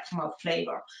spectrum of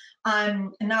flavor.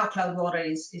 And now Cloudwater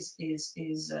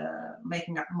is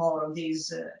making up more of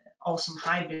these awesome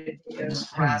hybrid beers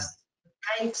for us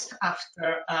taste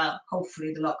after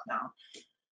hopefully the lockdown.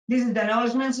 This is the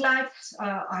acknowledgement slide.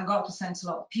 I got to thank a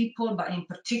lot of people, but in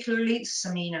particularly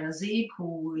Samin and Azib,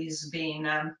 who is being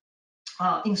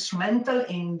instrumental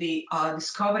in the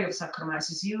discovery of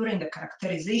Saccharomyces uree, in the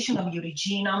characterization of uree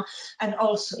genome, and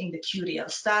also in the QTL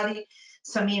study.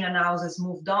 Samina now has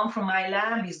moved on from my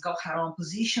lab. He's got her own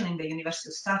position in the University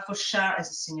of Staffordshire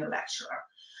as a senior lecturer.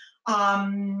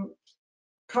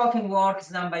 Protein work is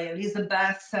done by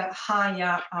Elizabeth.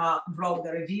 Haya wrote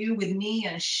the review with me,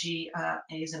 and she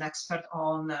is an expert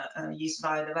on yeast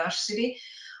biodiversity.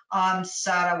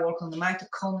 Sarah worked on the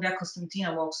mitochondria,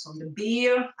 Costantina works on the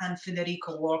beer, and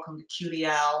Federico worked on the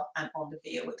QTL and on the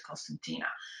beer with Costantina.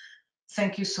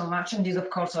 Thank you so much. And these, of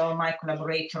course, are my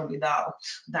collaborators. Without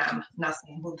them,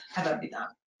 nothing would ever be done.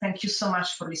 Thank you so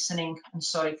much for listening. I'm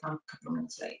sorry if I'm a couple of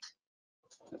minutes late.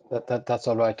 That's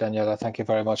all right, Daniela. Thank you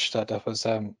very much. That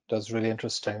was really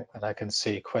interesting, and I can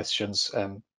see questions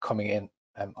coming in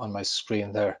on my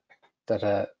screen there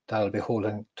that I'll be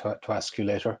holding to ask you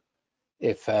later.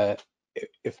 If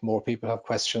more people have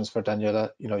questions for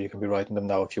Daniela, you can be writing them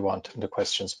now if you want in the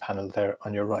questions panel there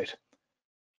on your right.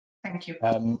 Thank you.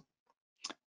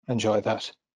 Enjoy that.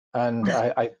 And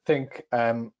I think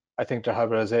the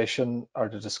hybridization or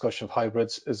the discussion of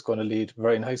hybrids is going to lead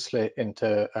very nicely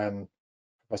into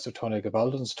Professor Toni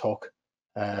Gabaldón's talk.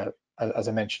 As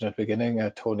I mentioned at the beginning,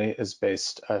 Toni is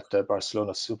based at the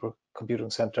Barcelona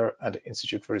Supercomputing Center and the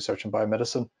Institute for Research in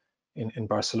Biomedicine in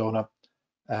Barcelona.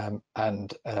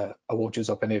 And I won't use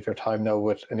up any of your time now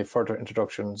with any further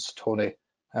introductions. Toni,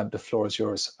 the floor is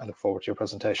yours. I look forward to your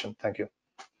presentation. Thank you.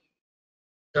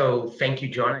 So thank you,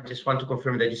 John. I just want to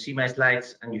confirm that you see my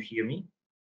slides and you hear me.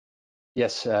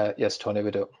 Yes, yes, Toni,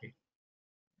 we do.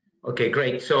 Okay,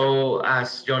 great. So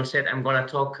as John said, I'm going to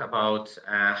talk about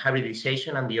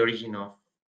hybridization and the origin of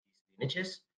these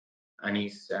lineages. And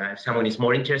if someone is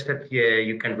more interested,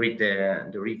 you can read the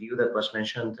review that was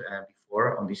mentioned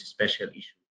before on this special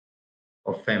issue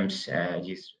of FEMS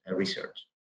Yeast research.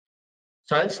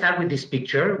 So I'll start with this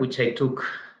picture, which I took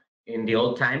in the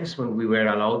old times when we were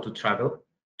allowed to travel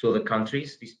to other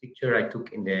countries. This picture I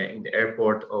took in the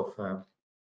airport of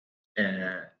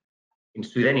in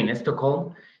Sweden, in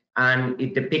Stockholm, and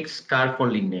it depicts Carl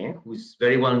von Linné, who is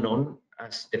very well known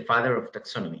as the father of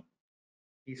taxonomy.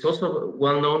 He's also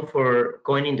well known for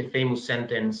coining the famous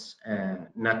sentence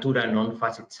 "Natura non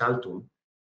facit saltum,"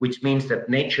 which means that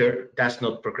nature does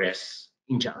not progress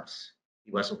in jumps.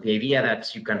 It was of the idea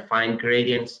that you can find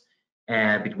gradients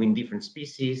between different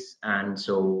species, and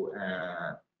so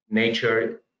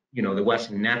nature, there was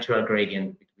a natural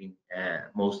gradient between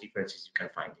most differences you can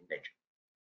find in nature.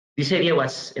 This idea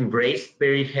was embraced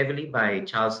very heavily by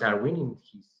Charles Darwin in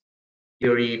his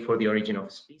theory for the origin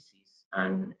of species,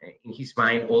 and in his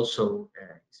mind also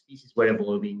species were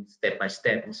evolving step by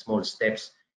step in small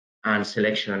steps, and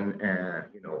selection,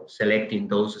 selecting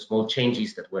those small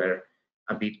changes that were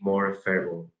a bit more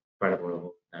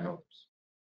favorable than others.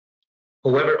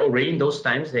 However, already in those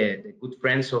times, the good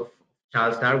friends of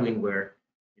Charles Darwin were,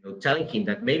 telling him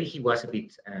that maybe he was a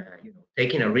bit,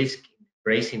 taking a risk in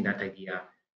embracing that idea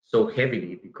so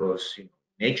heavily, because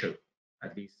nature,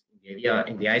 at least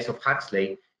in the eyes of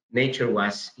Huxley, nature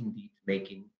was indeed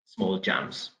making small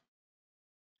jumps.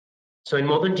 So in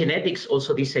modern genetics,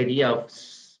 also this idea of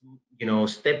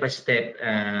step-by-step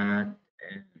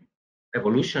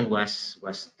evolution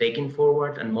was taken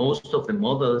forward, and most of the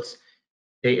models,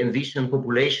 they envision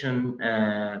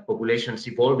populations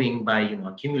evolving by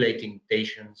accumulating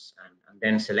mutations and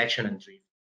then selection and drift,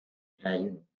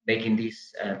 making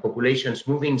these populations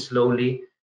moving slowly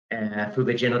through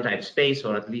the genotype space,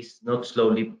 or at least not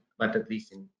slowly, but at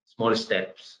least in small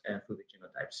steps through the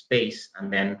genotype space,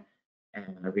 and then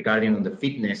regarding on the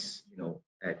fitness,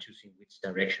 choosing which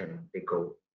direction they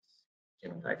go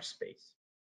in genotype space.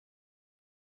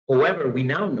 However, we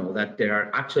now know that there are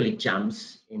actually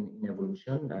jumps in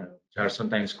evolution, which are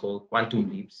sometimes called quantum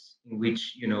leaps, in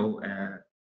which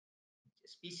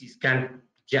species can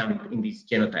jump in this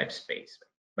genotype space.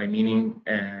 By meaning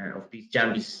of these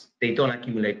jumps, they don't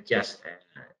accumulate just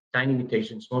tiny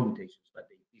mutations, small mutations, but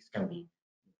these can be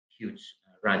huge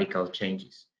radical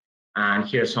changes. And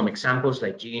here are some examples,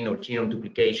 like gene or genome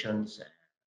duplications,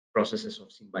 processes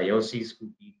of symbiosis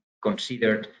could be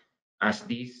considered as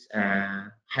this.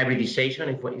 Hybridization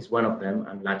is one of them,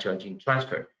 and lateral gene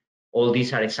transfer. All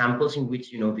these are examples in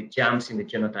which the jumps in the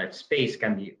genotype space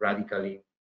can be radically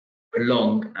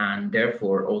long, and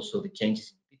therefore also the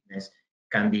changes in fitness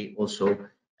can be also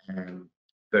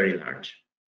very large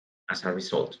as a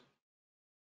result.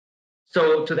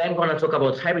 So today I'm going to talk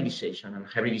about hybridization, and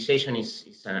hybridization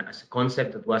is a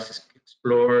concept that was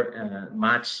explored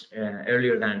much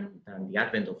earlier than the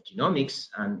advent of genomics,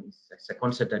 and it's a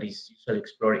concept that is usually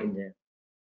explored in the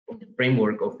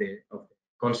framework of the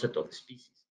concept of the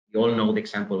species. We all know the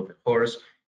example of the horse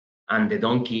and the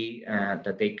donkey,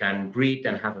 that they can breed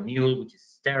and have a mule which is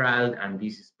sterile, and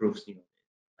this proves the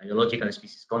biological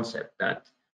species concept that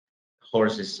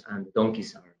horses and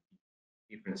donkeys are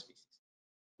different species.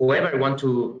 However, I want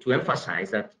to emphasize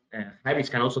that hybrids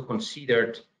can also be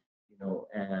considered,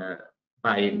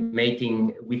 by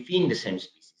mating within the same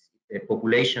species. The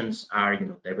populations are,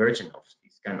 divergent of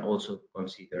this, can also be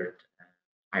considered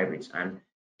hybrids. And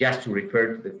just to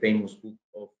refer to the famous book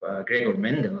of Gregor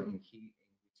Mendel, in which he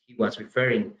was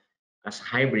referring as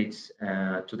hybrids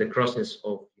to the crosses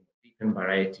of different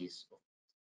varieties.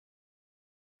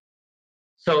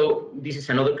 So this is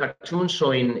another cartoon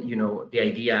showing, the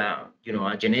idea,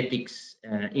 a genetics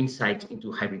insight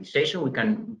into hybridization. We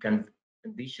can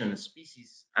envision a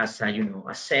species as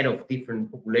a set of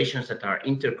different populations that are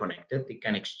interconnected. They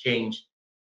can exchange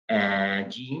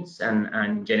genes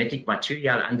and genetic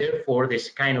material, and therefore there's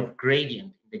kind of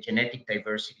gradient in the genetic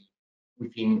diversity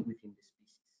within the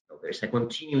species. So there's a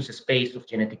continuous space of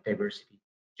genetic diversity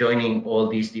joining all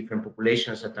these different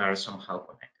populations that are somehow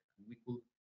connected. We could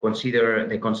consider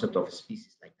the concept of a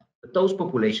species like that. But those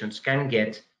populations can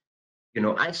get,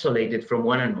 isolated from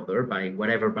one another by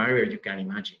whatever barrier you can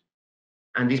imagine.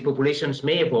 And these populations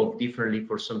may evolve differently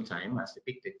for some time, as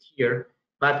depicted here,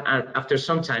 but after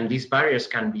some time, these barriers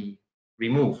can be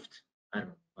removed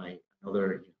by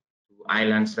another two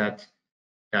islands that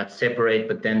separate,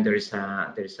 but then there is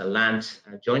a land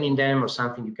joining them or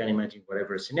something. You can imagine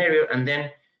whatever scenario, and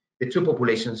then the two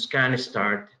populations can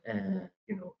start,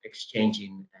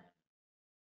 exchanging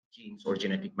genes or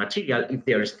genetic material if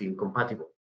they are still compatible.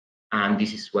 And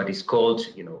this is what is called,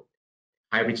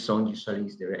 hybrid zone. Usually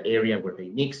is the area where they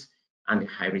mix, and the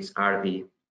hybrids are the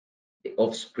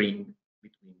offspring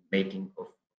between mating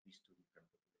of these two different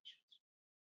populations.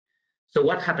 So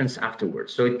what happens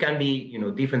afterwards? So it can be,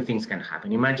 different things can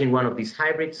happen. Imagine one of these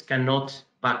hybrids cannot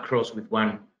backcross with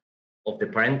one of the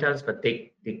parentals, but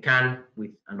they can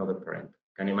with another parent.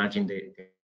 You can imagine the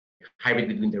hybrid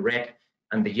between the red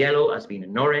and the yellow as being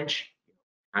an orange,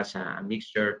 as a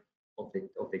mixture of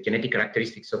the genetic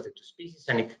characteristics of the two species,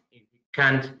 and if it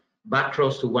can't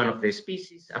backcross to one of the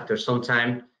species, after some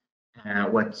time,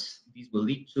 what this will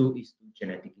lead to is to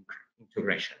genetic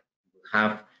integration. You will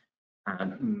have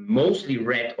mostly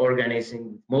red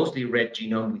organism, mostly red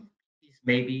genome, with pieces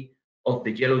maybe of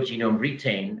the yellow genome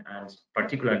retained, and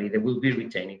particularly they will be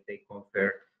retained if they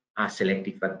confer a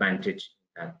selective advantage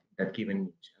that given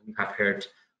niche. And we have heard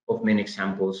of many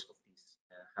examples of this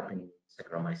happening in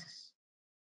Saccharomyces.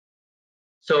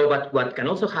 So, but what can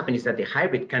also happen is that the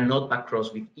hybrid cannot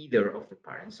backcross with either of the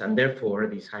parents, and therefore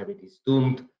this hybrid is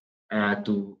doomed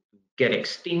to get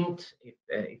extinct if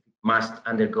it must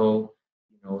undergo,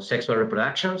 sexual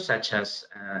reproduction, such as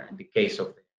in the case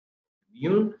of the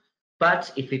mule.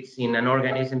 But if it's in an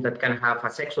organism that can have a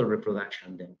sexual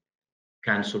reproduction, then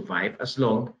can survive as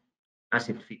long as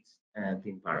it fits the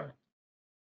environment.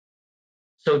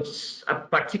 So it's a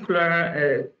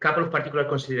particular couple of particular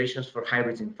considerations for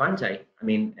hybrids in fungi. I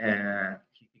mean,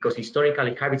 because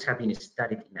historically hybrids have been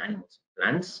studied in animals and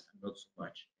plants, not so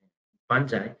much in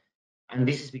fungi, and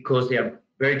this is because they are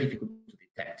very difficult to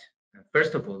detect.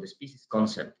 First of all, the species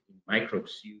concept in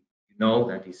microbes, you know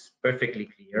that is perfectly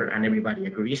clear and everybody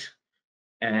agrees.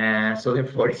 So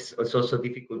therefore, it's also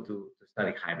difficult to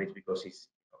study hybrids because it's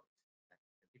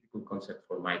a difficult concept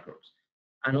for microbes.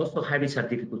 And also hybrids are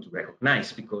difficult to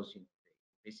recognize because they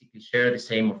basically share the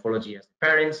same morphology as the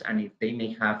parents, and if they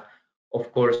may have,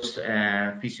 of course,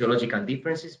 physiological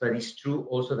differences, but it's true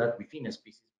also that within a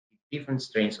species, different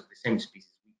strains of the same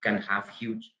species, we can have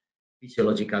huge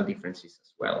physiological differences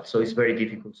as well. So it's very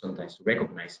difficult sometimes to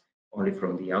recognize only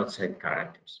from the outside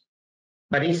characters.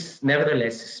 But it's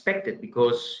nevertheless expected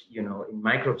because, in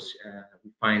microbes,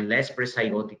 we find less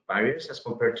prezygotic barriers as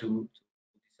compared to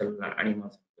cellular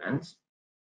animals and plants.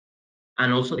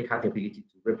 And also they have the ability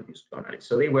to reproduce clonally.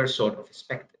 So they were sort of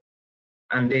expected.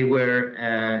 And they were,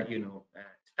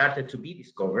 started to be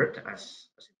discovered as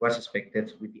it was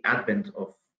expected with the advent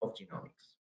of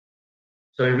genomics.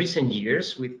 So in recent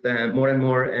years, with more and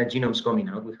more genomes coming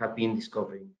out, we have been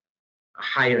discovering a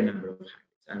higher number of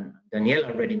hybrids. And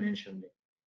Daniela already mentioned the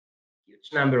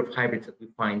huge number of hybrids that we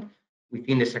find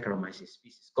within the Saccharomyces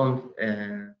species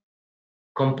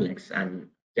complex. And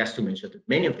just to mention that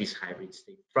many of these hybrids,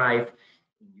 they thrive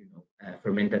in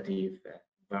fermentative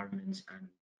environments and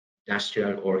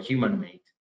industrial or human-made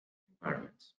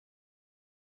environments.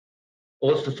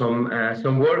 Also,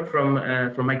 some work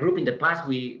from my group in the past,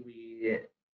 we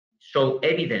show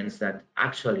evidence that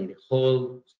actually the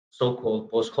whole so-called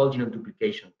post-whole genome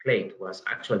duplication clade was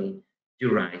actually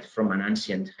derived from an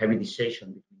ancient hybridization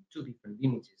between two different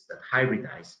lineages that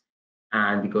hybridized,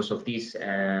 and because of this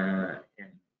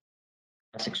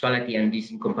asexuality and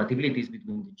these incompatibilities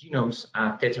between the genomes,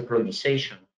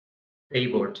 tetraploidization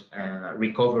favored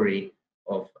recovery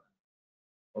of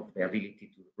the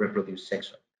ability to reproduce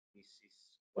sexually. This is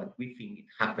what we think it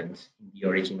happens in the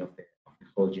origin of the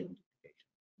whole genome duplication.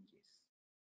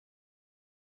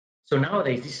 So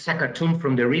nowadays, this is a cartoon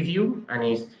from the review, and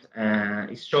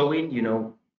it's showing,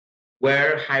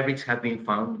 where hybrids have been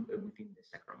found within the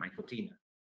Saccharomyces.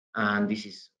 And this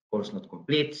is, of course, not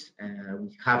complete.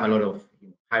 We have a lot of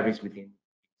hybrids within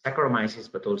Saccharomyces,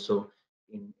 but also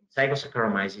in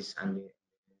Zygosaccharomyces, and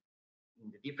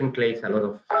in the different clades, a lot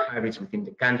of hybrids within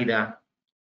the Candida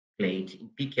clade, in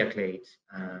Pichia clade,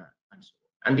 and so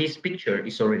on. And this picture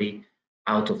is already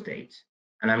out of date.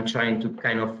 And I'm trying to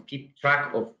kind of keep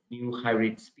track of new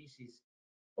hybrid species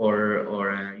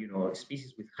or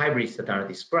species with hybrids that are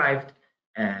described.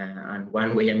 And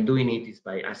one way I'm doing it is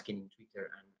by asking in Twitter,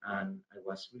 and I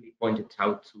was really pointed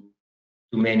out to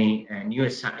many new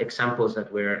examples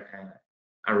that were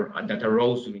that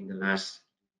arose during the last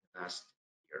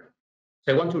year.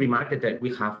 So I want to remark that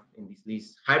we have in this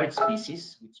list hybrid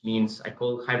species, which means I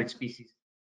call hybrid species,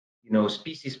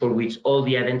 species for which all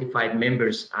the identified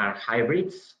members are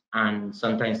hybrids, and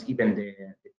sometimes even the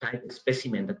type of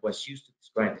specimen that was used to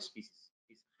describe the species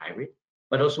is hybrid.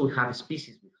 But also we have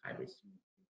species with hybrids,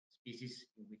 species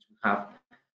in which we have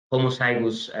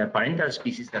homozygous parental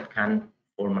species that can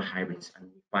form hybrids, and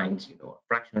we find a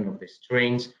fraction of the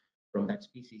strains from that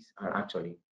species are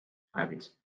actually hybrids.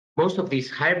 Most of these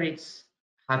hybrids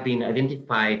have been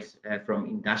identified from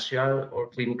industrial or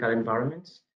clinical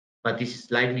environments, but this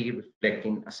is likely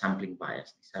reflecting a sampling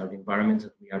bias. These are the environments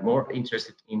that we are more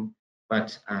interested in,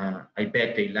 but I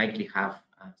bet they likely have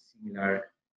a similar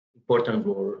important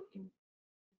role in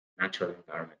natural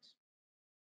environments.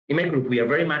 In my group, we are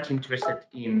very much interested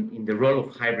in the role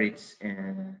of hybrids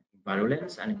in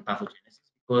virulence and in pathogenesis,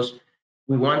 because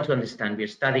we want to understand, we are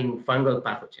studying fungal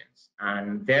pathogens,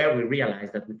 and there we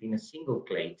realize that within a single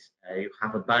clade, you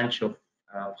have a bunch of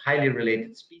highly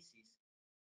related species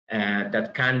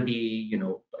that can be,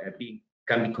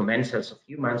 can be commensals of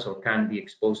humans or can be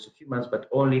exposed to humans, but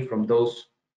only from those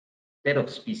set of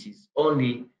species,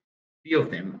 only few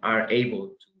of them are able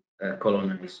to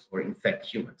colonize or infect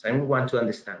humans. And we want to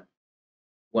understand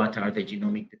what are the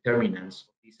genomic determinants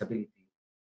of this ability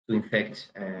to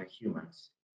infect humans,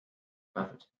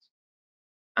 pathogens.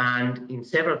 And in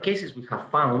several cases, we have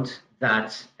found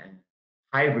that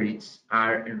hybrids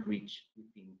are enriched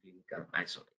within clinical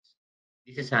isolates.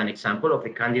 This is an example of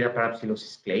the Candida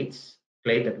parapsilosis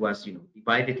clade that was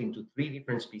divided into 3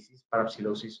 different species: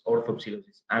 parapsilosis,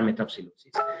 orthopsilosis, and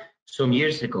metapsilosis, some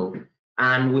years ago.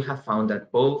 And we have found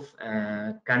that both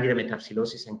Candida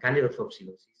metapsilosis and Candida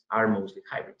orthopsilosis are mostly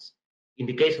hybrids. In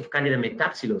the case of Candida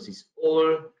metapsilosis,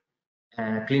 all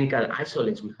clinical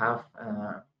isolates we have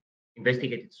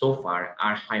investigated so far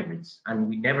are hybrids, and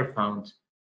we never found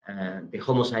the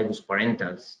homozygous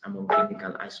parentals among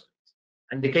clinical isolates.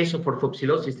 In the case of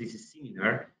orthopsilosis, this is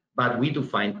similar, but we do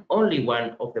find only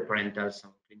one of the parentals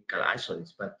among clinical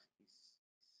isolates, but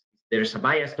there's a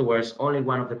bias towards only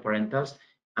one of the parentals,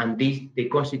 and they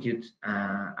constitute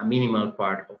a minimal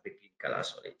part of the clinical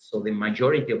isolates. So the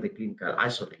majority of the clinical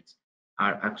isolates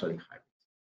are actually hybrids.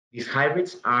 These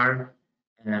hybrids are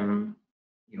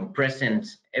present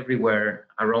everywhere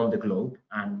around the globe,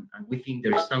 and we think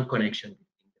there is some connection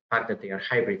between the fact that they are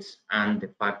hybrids and the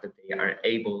fact that they are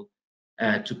able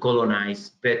to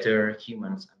colonize better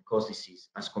humans and cause disease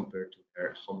as compared to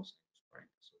their homozygous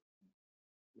parents. So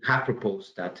we have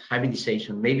proposed that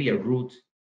hybridization may be a route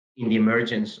in the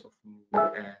emergence of new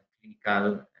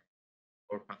clinical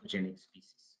or pathogenic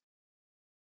species.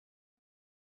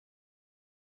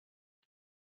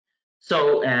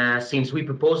 So since we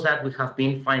proposed that, we have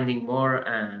been finding more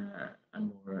and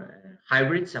more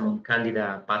hybrids among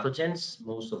Candida pathogens.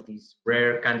 Most of these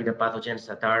rare Candida pathogens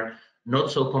that are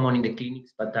not so common in the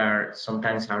clinics, but are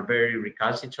sometimes very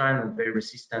recalcitrant and very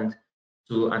resistant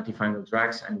to antifungal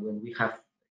drugs. And when we have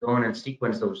gone and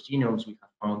sequenced those genomes, we have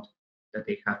found that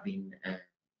they have been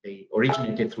they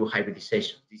originated through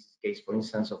hybridization. This is the case, for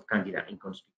instance, of Candida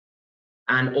inconspicuous.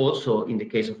 And also in the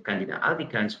case of Candida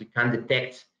albicans, we can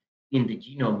detect in the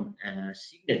genome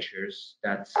signatures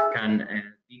that can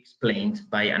be explained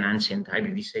by an ancient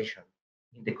hybridization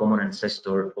in the common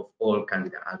ancestor of all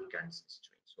Candida albicans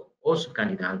strains. So also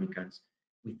Candida albicans,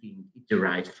 we think it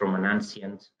derived from an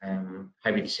ancient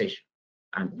hybridization.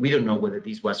 And we don't know whether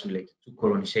this was related to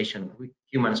colonization with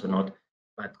humans or not,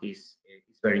 but it's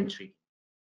very intriguing.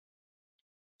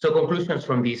 So conclusions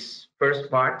from this first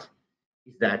part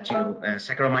is that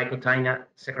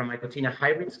Saccharomycotina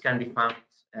hybrids can be found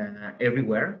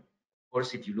everywhere. Of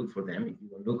course, if you look for them, if you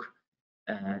don't look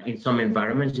in some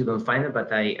environments, you don't find them.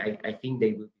 But I think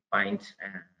they will be found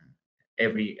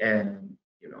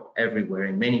everywhere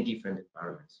in many different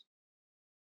environments.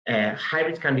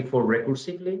 Hybrids can be formed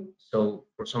recursively. So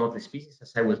for some of the species,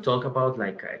 as I will talk about,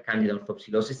 like Candida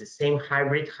orthopsilosis, the same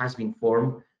hybrid has been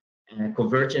formed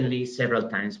convergently several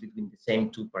times between the same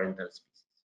two parental species.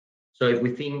 So if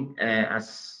we think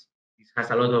as this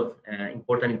has a lot of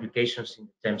important implications in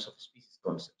terms of species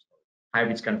concepts,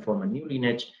 hybrids can form a new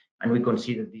lineage, and we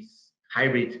consider this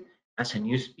hybrid as a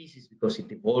new species because it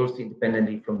evolves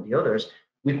independently from the others.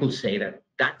 We could say that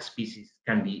that species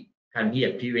can be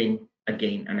appearing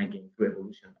again and again through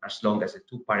evolution, as long as the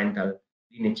two parental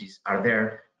lineages are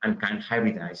there and can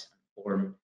hybridize and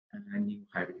form a new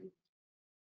hybrid.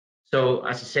 So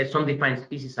as I said, some defined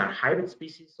species are hybrid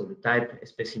species, so the type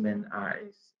specimen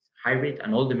is hybrid,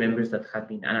 and all the members that have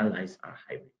been analyzed are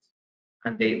hybrids.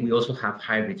 And we also have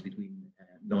hybrids between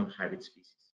non-hybrid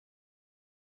species.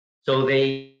 So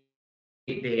they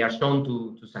are shown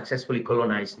to successfully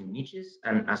colonize new niches,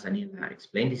 and as Daniela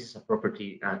explained, this is a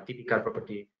property, a typical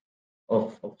property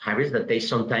of hybrids, that they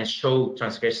sometimes show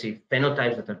transgressive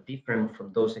phenotypes that are different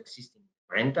from those existing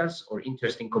parentals, or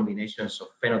interesting combinations of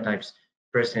phenotypes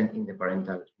present in the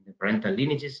parental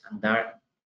lineages, and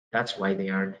that's why they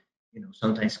are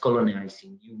sometimes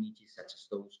colonizing new niches such as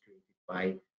those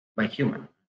created by humans.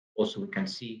 Also, we can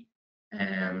see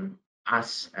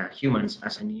as humans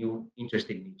as a new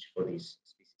interesting niche for these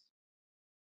species.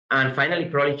 And finally,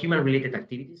 probably human-related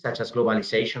activities such as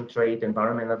globalization, trade,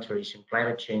 environmental alteration,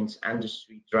 climate change,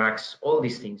 industry, drugs, all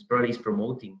these things probably is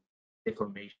promoting the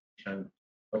formation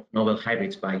of novel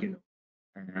hybrids by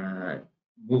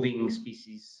moving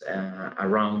species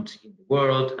around in the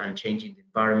world and changing the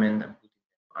environment and putting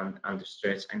them under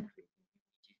stress and creating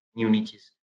new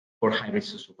niches for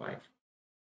hybrids to survive.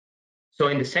 So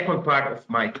in the second part of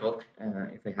my talk,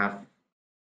 if I have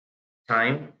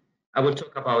time, I will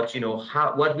talk about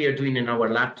what we are doing in our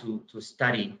lab to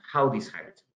study how these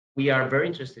hybrids. We are very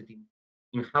interested in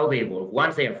how they evolve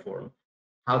once they are formed,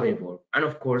 how they evolve, and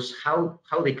of course how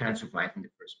they can survive in the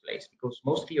first place. Because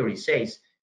most theory says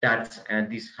that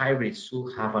these hybrids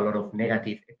should have a lot of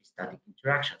negative epistatic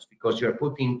interactions, because you're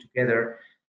putting together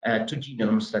two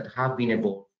genomes that have been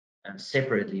evolved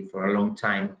separately for a long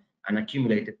time and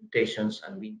accumulated mutations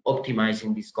and been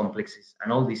optimizing these complexes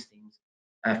and all these things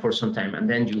for some time, and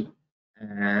then you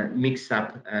mix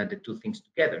up the two things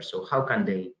together. So how can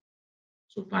they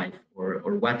survive,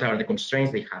 or what are the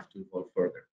constraints they have to evolve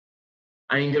further?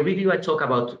 And in the review, I talk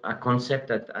about a concept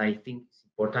that I think is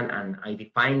important, and I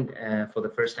defined for the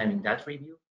first time in that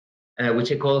review,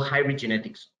 which I call hybrid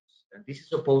genetic zones. And this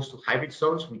is opposed to hybrid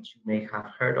zones, which you may have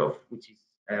heard of, which is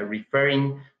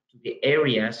referring to the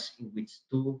areas in which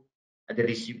the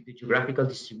geographical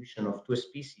distribution of two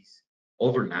species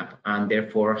overlap, and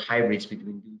therefore hybrids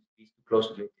between these two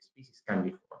closely related species can be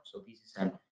formed. So this is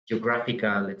a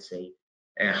geographical, let's say,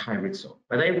 hybrid zone.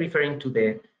 But I'm referring to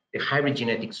the hybrid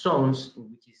genetic zones,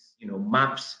 which is,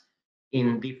 maps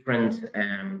in different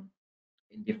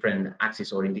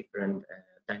axes or in different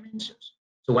dimensions.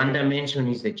 So one dimension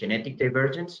is the genetic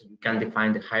divergence. You can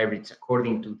define the hybrids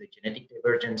according to the genetic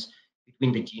divergence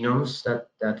between the genomes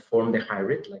that form the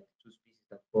hybrid, like the two species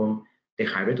that form the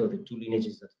hybrid or the two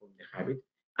lineages that form the hybrid,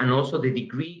 and also the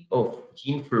degree of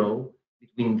gene flow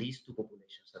between these two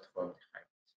populations that form the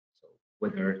hybrid. So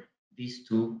whether these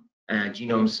two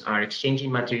genomes are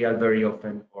exchanging material very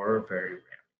often or very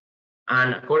rare.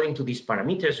 And according to these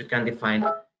parameters, you can define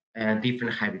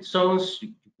different hybrid zones.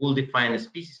 You will define a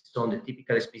species zone, the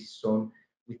typical species zone,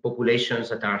 with populations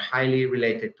that are highly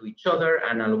related to each other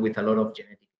and with a lot of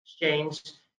genetic exchange.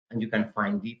 And you can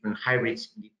find different hybrids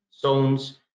in different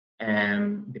zones,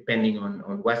 depending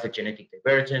on what's the genetic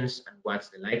divergence and what's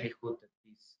the likelihood that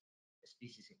these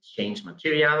species exchange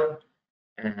material,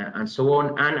 and so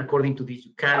on. And according to this,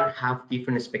 you can have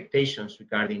different expectations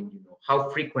regarding, how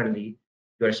frequently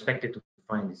you're expected to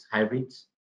find these hybrids,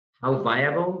 how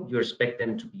viable you expect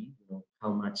them to be, how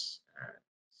much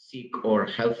sick or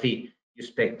healthy you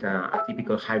expect a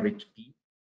typical hybrid to be.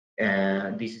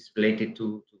 This is related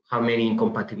to how many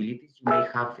incompatibilities you may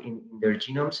have in their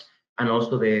genomes, and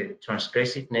also the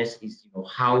transgressiveness is,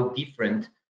 how different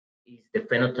is the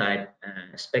phenotype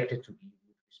expected to be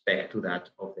with respect to that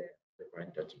of the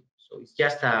parental gene. So it's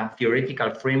just a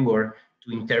theoretical framework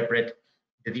to interpret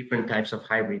the different types of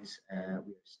hybrids we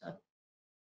are studying.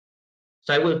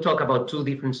 So I will talk about two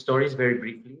different stories very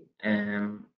briefly,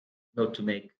 not to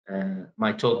make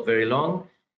my talk very long.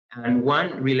 And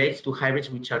one relates to hybrids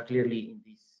which are clearly in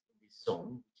this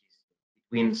zone, which is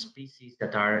between species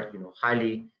that are,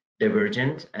 highly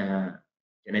divergent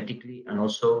genetically, and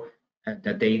also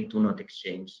that they do not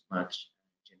exchange much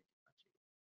genetic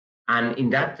material.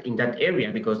 And in that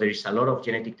area, because there is a lot of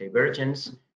genetic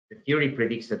divergence, the theory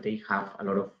predicts that they have a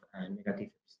lot of negative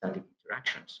epistatic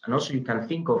interactions. And also you can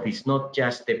think of it's not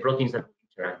just the proteins that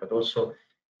interact, but also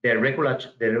the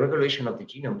regulation of the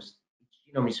genomes.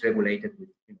 Each genome is regulated with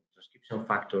transcription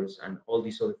factors and all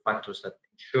these other factors that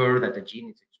ensure that the gene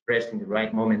is expressed in the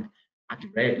right moment at the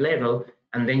right level.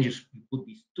 And then you put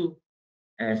these two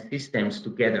systems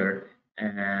together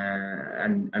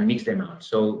and mix them out.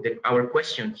 So our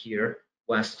question here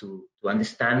was to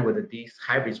understand whether these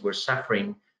hybrids were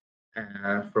suffering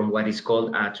from what is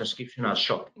called a transcriptional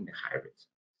shock in the hybrids.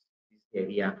 This is the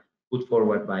idea put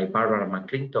forward by Barbara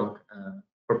McClintock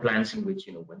for plants in which,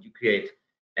 when you create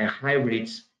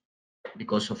hybrids,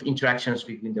 because of interactions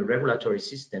between the regulatory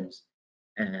systems,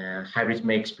 hybrids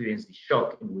may experience the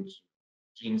shock in which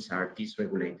genes are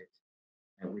dysregulated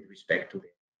with respect to the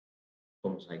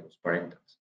homozygous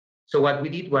parentals. So what we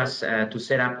did was to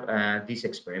set up this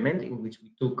experiment in which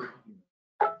we took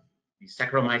the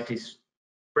Saccharomyces,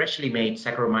 freshly made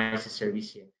Saccharomyces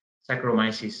cerevisiae,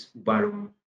 Saccharomyces uvarum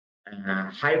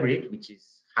hybrid, which is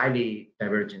highly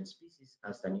divergent species,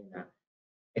 as Daniela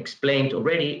explained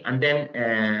already, and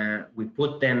then we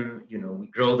put them, we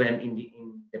grow them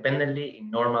independently in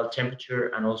normal temperature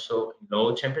and also in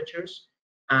low temperatures,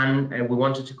 and we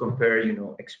wanted to compare,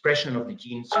 expression of the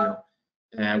genes,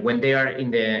 when they are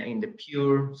in the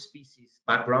pure species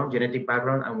background, genetic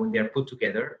background, and when they are put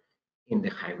together in the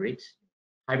hybrid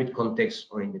context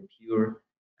or in the pure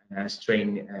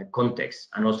strain context.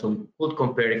 And also we could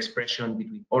compare expression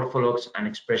between orthologs and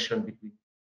expression between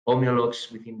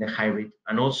homologs within the hybrid.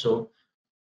 And also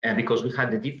because we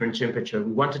had the different temperature,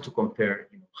 we wanted to compare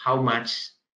how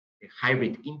much the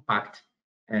hybrid impact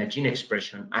gene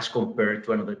expression as compared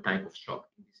to another type of shock,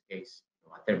 in this case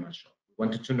a thermal shock. We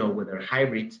wanted to know whether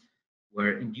hybrids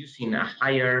were inducing a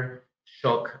higher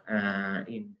shock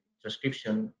in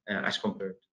transcription as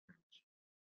compared to.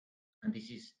 And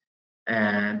this is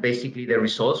basically the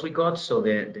results we got. So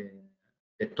the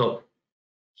top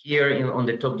here on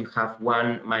the top you have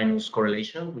 1 minus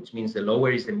correlation, which means the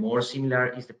lower is the more similar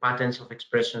is the patterns of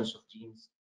expressions of genes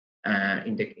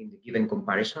in the given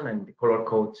comparison, and the color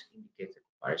code indicates the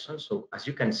comparison. So as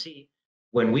you can see,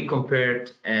 when we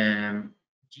compared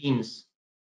genes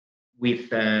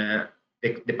with the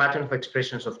pattern of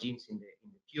expressions of genes in the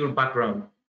pure background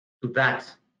to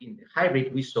that in the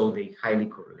hybrid, we saw they highly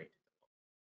correlated.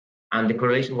 And the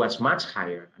correlation was much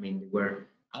higher. I mean, they were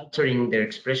altering their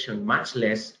expression much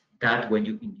less than when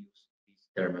you induce this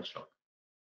thermal shock.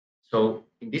 So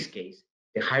in this case,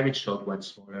 the hybrid shock was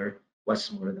smaller than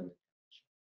the thermal shock.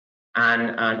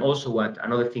 And also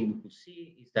another thing we could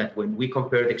see is that when we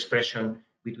compare the expression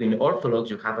between orthologs,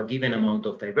 you have a given amount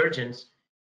of divergence.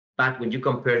 But when you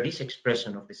compare this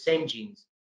expression of the same genes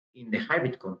in the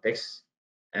hybrid context,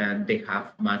 they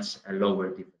have much lower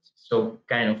differences. So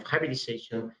kind of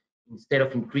hybridization, instead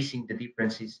of increasing the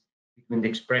differences between the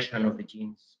expression of the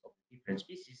genes of different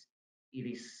species, it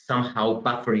is somehow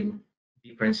buffering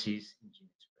differences in gene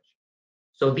expression.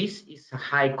 So this is a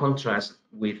high contrast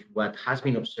with what has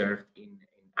been observed in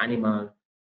animal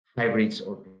hybrids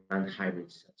or plant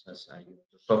hybrids, such as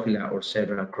Drosophila or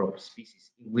several crop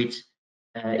species, in which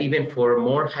even for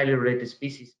more highly related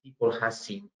species, people have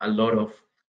seen a lot of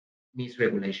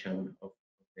misregulation of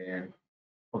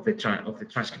the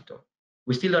transcriptome.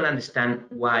 We still don't understand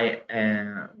why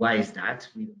is that.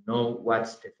 We don't know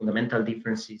what's the fundamental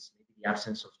differences, maybe the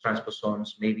absence of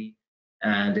transposons, maybe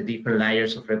the different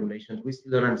layers of regulations. We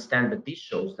still don't understand, but this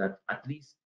shows that at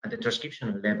least at the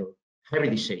transcriptional level,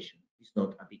 hybridization is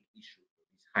not a big issue for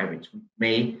these hybrids. We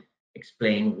may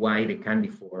explain why they can be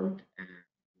formed.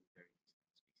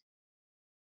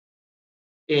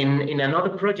 In another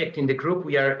project in the group,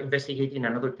 we are investigating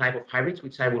another type of hybrids,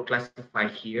 which I will classify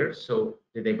here. So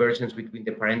the divergence between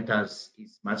the parentals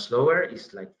is much lower,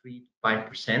 it's like 3 to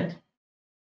 5%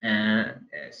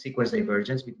 sequence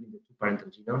divergence between the two parental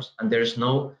genomes, and there's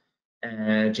no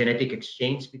genetic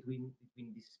exchange between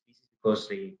these species because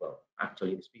they, well,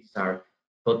 actually the species are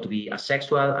thought to be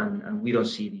asexual, and we don't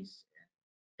see this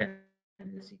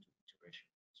tendency to integration.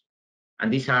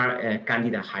 And these are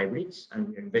Candida hybrids, and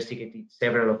we are investigating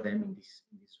several of them in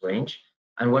this range.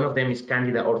 And one of them is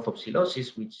Candida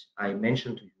orthopsilosis, which I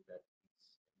mentioned to you that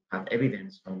have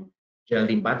evidence from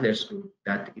Geraldine Butler's group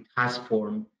that it has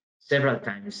formed several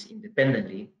times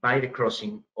independently by the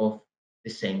crossing of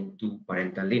the same two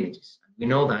parental lineages. And we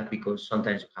know that because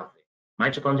sometimes you have the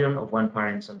mitochondrion of one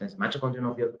parent, sometimes the mitochondrion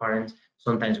of the other parent,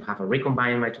 sometimes you have a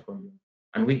recombined mitochondrion,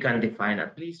 and we can define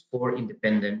at least 4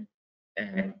 independent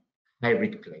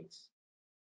hybrid clades.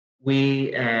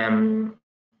 We and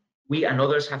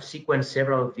others have sequenced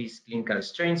several of these clinical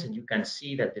strains, and you can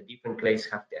see that the different clades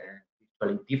have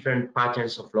different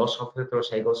patterns of loss of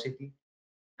heterozygosity.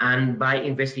 And by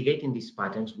investigating these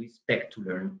patterns, we expect to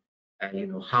learn,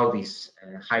 how these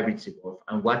hybrids evolve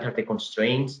and what are the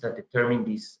constraints that determine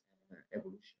this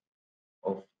evolution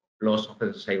of loss of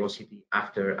heterozygosity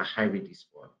after a hybrid is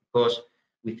formed. Because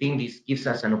we think this gives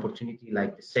us an opportunity,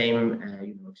 like the same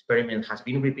experiment has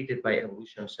been repeated by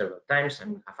evolution several times,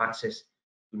 and we have access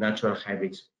to natural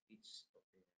hybrids of each of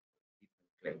the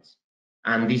different clades.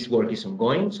 And this work is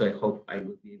ongoing, so I hope I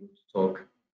will be able to talk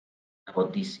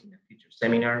about this in a future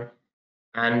seminar.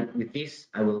 And with this,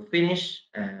 I will finish.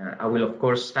 I will, of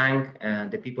course, thank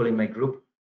the people in my group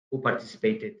who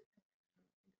participated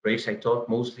in the projects I taught,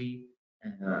 mostly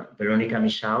Veronica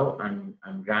Michao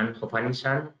and Gran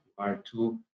Hofani-san, who are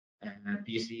 2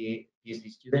 PhD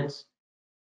students.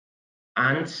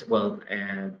 And, well,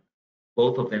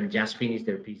 both of them just finished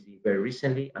their PhD very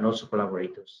recently, and also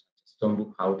collaborators, Tom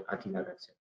Buchhout, Attila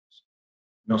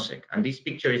Nosek. And this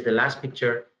picture is the last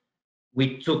picture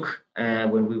we took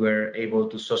when we were able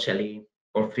to socially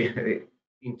or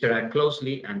interact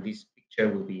closely, and this picture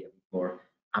will be a bit more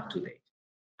up to date.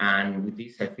 And with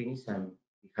this, I finish, and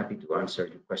be happy to answer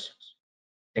your questions.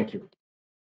 Thank you.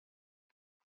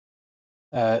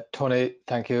 Toni,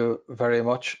 thank you very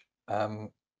much.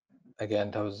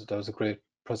 Again, that was a great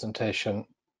presentation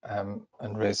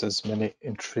and raises many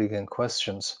intriguing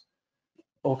questions.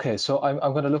 Okay, so I'm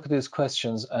going to look at these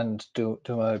questions and do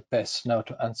my best now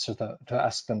to answer them, to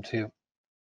ask them to you.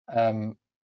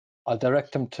 I'll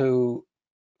direct them to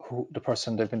the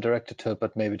person they've been directed to,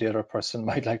 but maybe the other person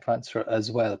might like to answer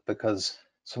as well, because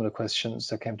some of the questions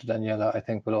that came to Daniela, I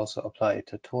think, will also apply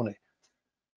to Toni.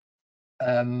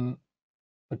 But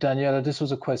Daniela, this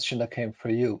was a question that came for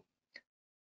you,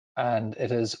 and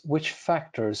it is: which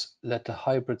factors led to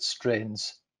hybrid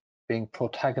strains being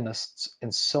protagonists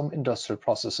in some industrial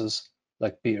processes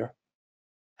like beer,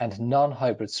 and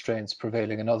non-hybrid strains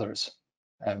prevailing in others?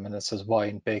 And it says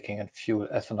wine, baking, and fuel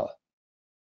ethanol.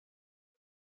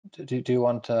 Do you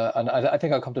want to, and I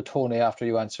think I'll come to Toni after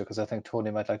you answer, because I think Toni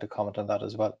might like to comment on that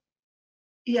as well.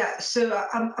 Yeah, so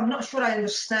I'm not sure I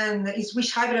understand. Is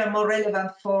which hybrid are more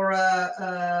relevant for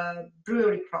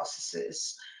brewery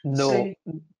processes? No,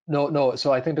 no.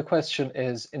 So I think the question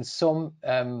is, in some,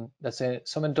 let's say,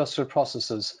 some industrial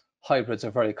processes, hybrids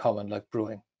are very common, like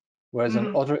brewing, whereas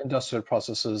in other industrial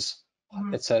processes,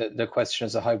 the question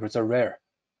is the hybrids are rare,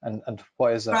 and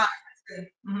why is that?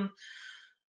 Right.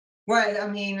 Well, I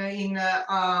mean,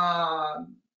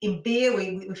 in beer,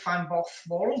 we find both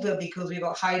worlds, because we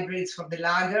got hybrids for the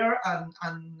lager, and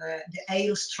the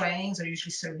ale strains are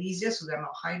usually cerevisias, so they're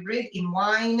not hybrid. In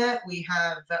wine, we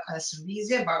have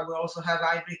cerevisia, but we also have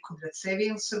hybrid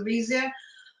Kudryavtsevian cerevisia.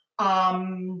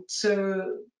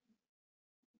 So,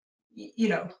 you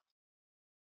know,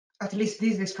 at least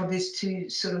this is for these two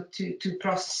sort of two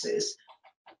processes.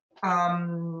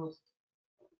 I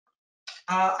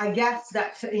guess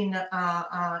that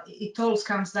it all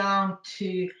comes down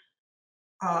to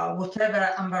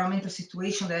whatever environmental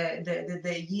situation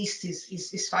the yeast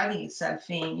is finding itself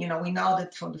in. You know, we know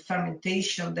that for the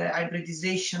fermentation, the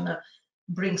hybridization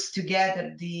brings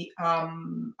together the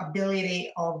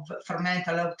ability of ferment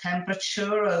at low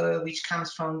temperature, which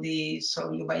comes from the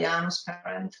Eubayanus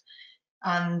parent,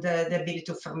 and the ability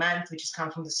to ferment, which is come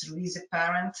from the Cerevisiae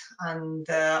parent, and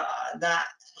that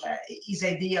is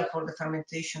ideal for the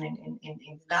fermentation in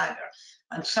the lager.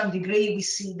 And to some degree, we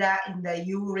see that in the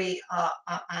Uri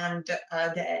and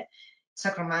the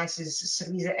Saccharomyces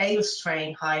cerevisiae ale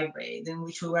strain hybrid, in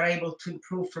which we were able to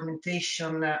improve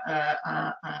fermentation, but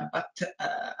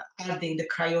adding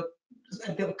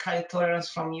a bit of cryotolerance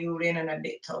from urine and a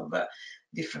bit of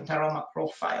different aroma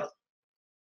profile.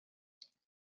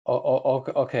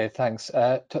 Okay, thanks.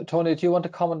 Toni, do you want to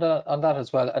comment on that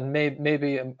as well? And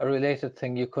maybe a related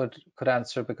thing you could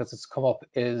answer, because it's come up,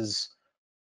 is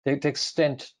the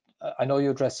extent, I know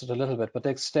you addressed it a little bit, but the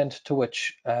extent to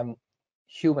which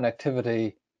human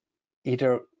activity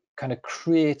either kind of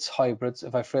creates hybrids,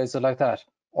 if I phrase it like that,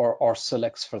 or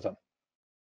selects for them.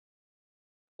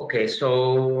 Okay,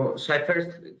 so I first,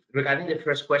 regarding the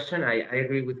first question, I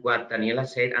agree with what Daniela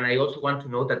said, and I also want to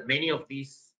note that many of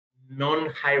these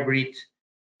non-hybrid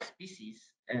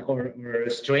species or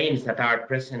strains that are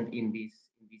present in these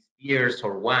beers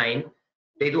or wine,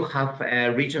 they do have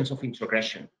regions of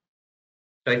introgression.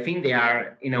 So I think they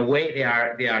are, in a way, they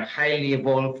are highly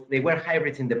evolved. They were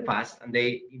hybrids in the past, and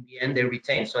they, in the end, they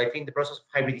retain. So I think the process of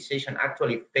hybridization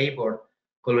actually favored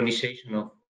colonization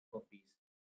of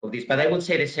this. But I would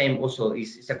say the same also.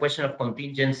 It's a question of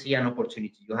contingency and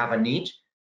opportunity. You have a niche,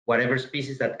 whatever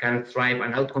species that can thrive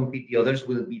and outcompete the others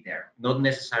will be there, not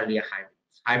necessarily a hybrid.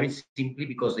 Hybrids simply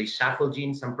because they shuffle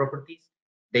genes and properties,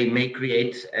 they may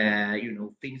create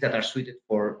things that are suited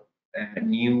for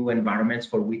new environments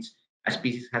for which a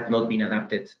species had not been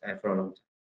adapted for a long time.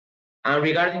 And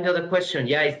regarding the other question,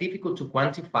 yeah, it's difficult to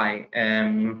quantify.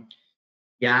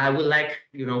 Yeah, I would like,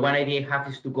 one idea I have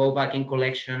is to go back in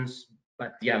collections,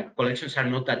 but yeah, collections are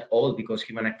not that old because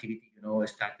human activity,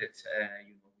 started,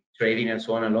 trading and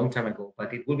so on a long time ago.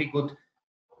 But it would be good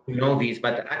to know this.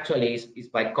 But actually, it's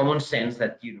by common sense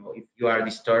that if you are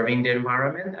disturbing the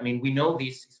environment, I mean, we know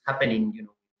this is happening,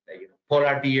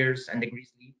 polar bears and the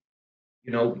grizzly,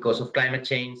 because of climate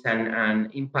change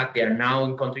and impact, they are now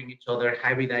encountering each other,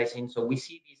 hybridizing. So we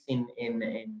see this in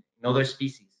other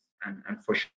species, and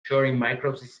for sure in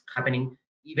microbes, it's happening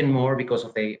even more because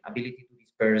of the ability to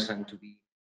disperse and to be,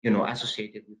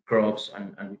 associated with crops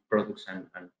and with products and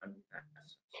with that.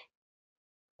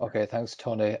 Okay, thanks,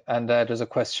 Toni. And there's a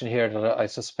question here that I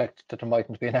suspect that there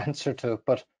mightn't be an answer to,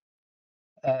 but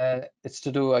it's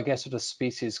to do, I guess, with the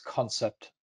species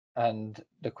concept. And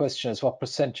the question is, what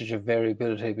percentage of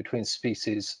variability between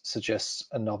species suggests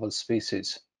a novel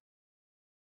species?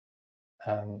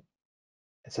 It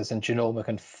says in genomic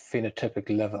and phenotypic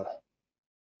level.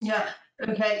 Yeah,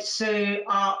 okay, so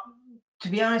to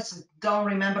be honest, I don't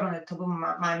remember on the top of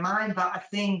my mind, but I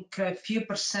think a few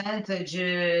percentage,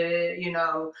 I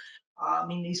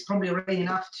mean, is probably already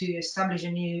enough to establish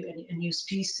a new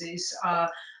species.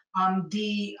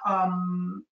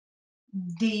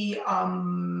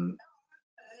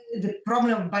 The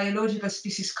problem of biological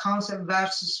species concept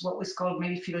versus what was called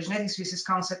maybe phylogenetic species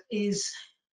concept is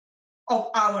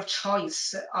of our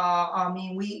choice. I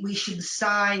mean, we should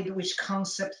decide which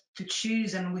concept to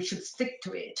choose and we should stick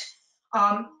to it.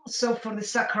 So for the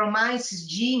Saccharomyces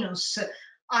genus,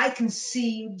 I can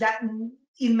see that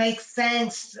it makes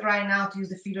sense right now to use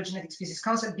the phylogenetic species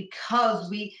concept because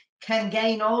we can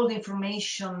gain all the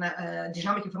information,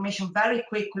 genomic information very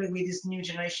quickly with this new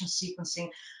generation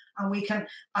sequencing. And we can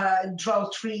draw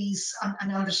trees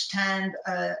and understand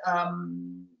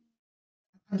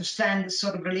the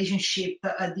sort of relationship,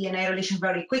 DNA relation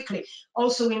very quickly.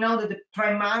 Also, we know that the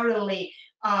primarily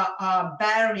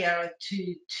barrier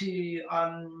to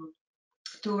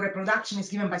reproduction is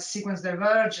given by sequence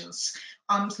divergence.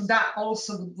 So that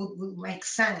also would make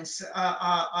sense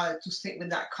to stick with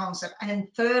that concept. And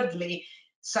thirdly,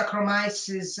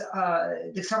 Saccharomyces,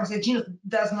 the Saccharomyces genus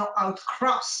does not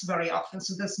outcross very often,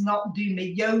 so does not do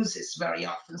meiosis very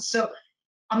often. So,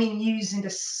 I mean, using the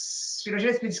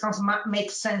phylogenetic species concept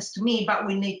makes sense to me, but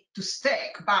we need to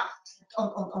stick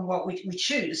on what we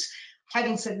choose.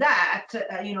 Having said that,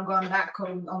 going back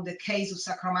on the case of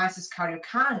Saccharomyces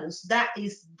caryophyllus, that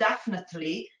is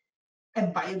definitely a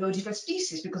biological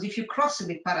species, because if you cross it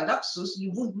with Paradoxus,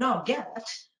 you would not get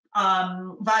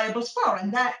viable spore,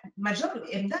 and that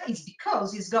is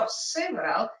because it's got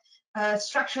several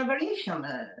structural variation,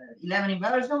 11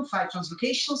 inversion, 5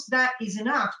 translocations. That is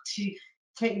enough to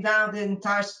take down the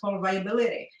entire spore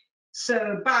viability.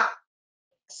 So, but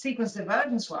sequence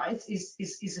divergence-wise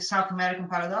is a South American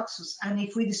Paradoxus, and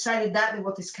if we decided that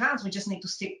what is counts, we just need to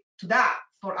stick to that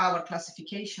for our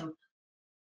classification.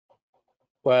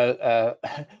 Well,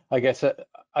 I guess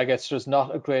there's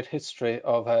not a great history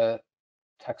of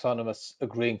taxonomists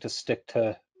agreeing to stick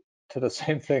to the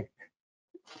same thing.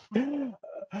 Yeah,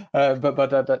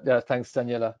 thanks,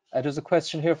 Daniela. There's a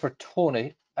question here for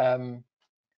Toni.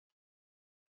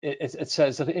 It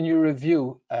says that in your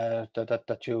review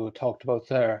that you talked about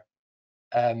there,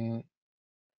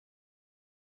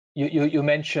 you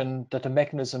mentioned that the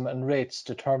mechanism and rates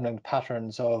determining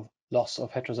patterns of loss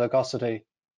of heterozygosity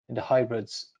in the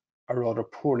hybrids are rather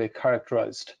poorly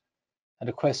characterized. And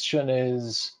the question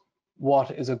is,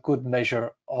 what is a good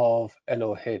measure of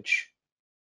LOH?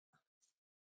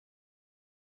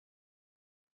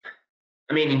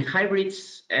 I mean, in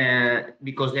hybrids,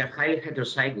 because they are highly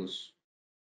heterozygous,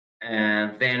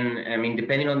 then, I mean,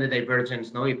 depending on the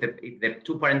divergence, no, if the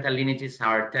two parental lineages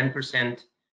are 10%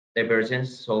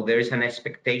 divergence, so there is an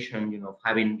expectation, of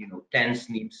having, 10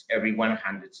 SNPs every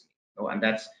 100 SNPs, and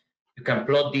that's, you can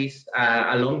plot this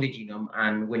along the genome,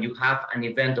 and when you have an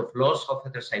event of loss of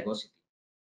heterozygosity,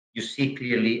 you see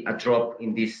clearly a drop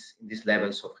in these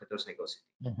levels of heterozygosity.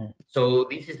 Mm-hmm. So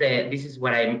this is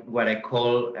what I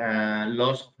call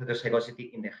loss of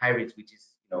heterozygosity in the hybrids, which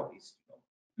is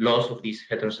loss of these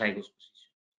heterozygous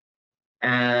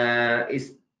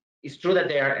positions. It's true that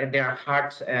they are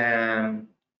hard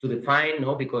to define,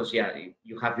 no, because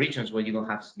you have regions where you don't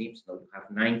have SNPs, no, you have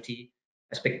 90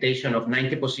 expectation of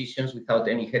 90 positions without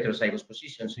any heterozygous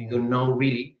positions, so you don't know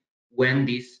really when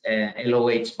this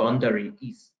LOH boundary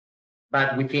is.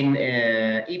 But within,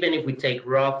 even if we take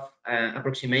rough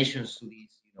approximations to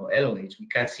these, LOH, we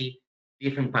can see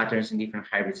different patterns in different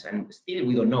hybrids, and still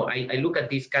we don't know. I look at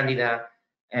these Candida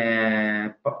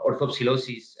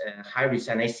orthopsilosis hybrids,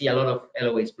 and I see a lot of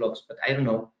LOH blocks, but I don't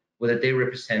know whether they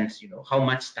represent, how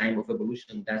much time of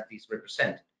evolution does this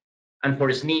represent. And for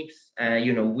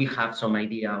SNPs, we have some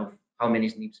idea of how many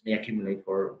SNPs may accumulate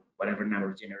for whatever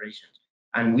number of generations,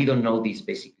 and we don't know this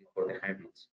basically for the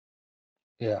hybrids.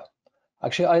 Yeah.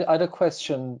 Actually, I had a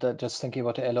question that, just thinking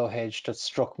about the LOH, that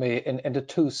struck me in the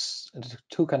two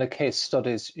kind of case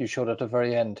studies you showed at the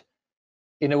very end.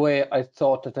 In a way, I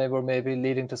thought that they were maybe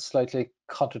leading to slightly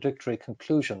contradictory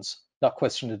conclusions. Not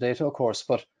questioning the data, of course,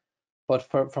 but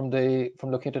from looking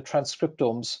at the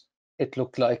transcriptomes, it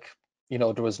looked like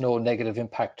there was no negative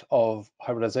impact of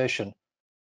hybridization,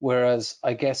 whereas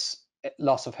I guess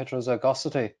loss of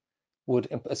heterozygosity would,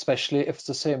 especially if it's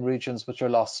the same regions which are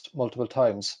lost multiple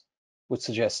times, would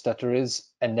suggest that there is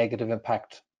a negative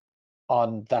impact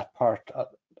on that part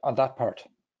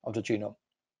of the genome.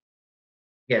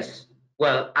 Yes.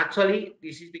 Well, actually,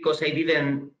 this is because I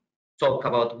didn't talk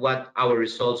about what our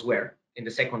results were in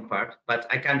the second part, but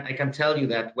I can tell you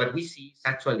that what we see is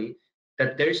actually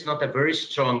that there is not a very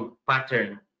strong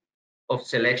pattern of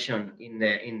selection in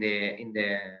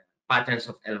the patterns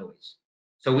of LOH.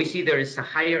 So we see there is a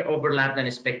higher overlap than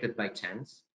expected by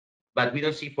chance, but we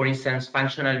don't see, for instance,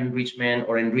 functional enrichment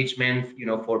or enrichment,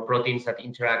 for proteins that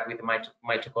interact with the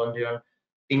mitochondrion,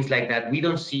 things like that. We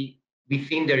don't see. We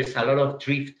think there is a lot of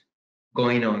drift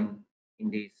going on in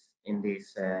these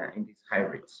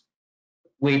hybrids,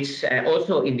 which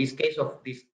also in this case of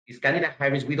these Candida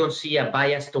hybrids, we don't see a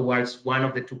bias towards one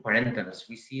of the two parentals.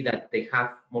 We see that they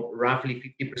have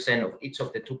roughly 50% of each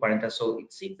of the two parentals. So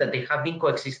it seems that they have been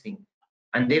coexisting,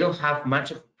 and they don't have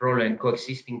much of a problem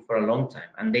coexisting for a long time.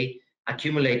 And they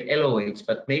accumulate LOH,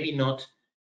 but maybe not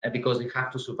because they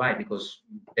have to survive, because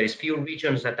there's few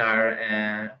regions that are,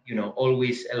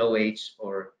 always LOH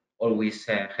or always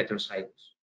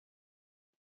heterozygous.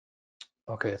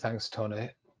 Okay, thanks, Toni.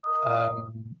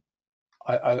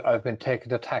 I've been taken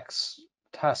to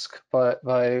task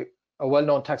by a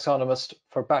well-known taxonomist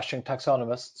for bashing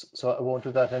taxonomists, so I won't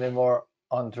do that anymore,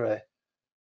 Andre.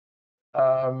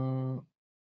 I'm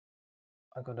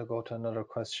going to go to another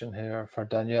question here for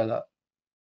Daniela.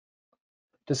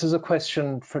 This is a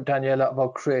question for Daniela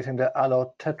about creating the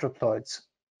allotetraploids.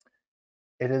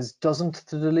 It is, doesn't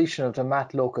the deletion of the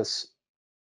mat locus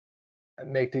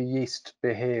make the yeast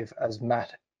behave as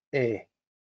mat A?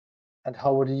 And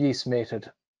how would the yeast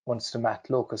mated once the mat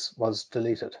locus was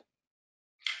deleted?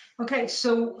 Okay,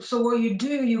 so what you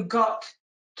do, you got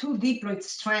two diploid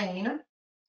strain,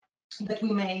 that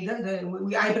we made.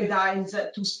 We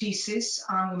hybridized 2 species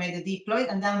and we made a diploid,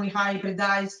 and then we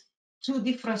hybridized 2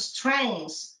 different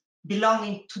strains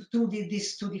belonging to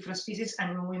these 2 different species,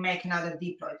 and we make another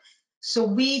diploid. So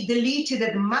we deleted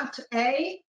the MAT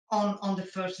A on the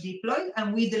first diploid,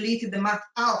 and we deleted the MAT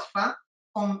alpha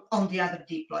on the other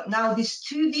diploid. Now these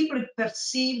 2 diploids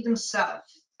perceive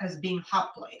themselves as being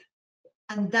haploid,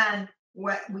 and then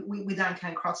we then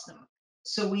can cross them.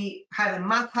 So we have a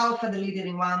MAT alpha deleted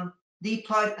in one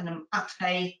diploid and a MAT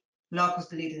A locus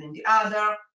deleted in the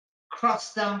other,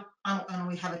 cross them, and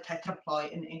we have a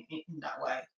tetraploid in that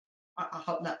way. I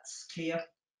hope that's clear.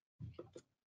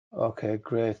 Okay,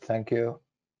 great, thank you.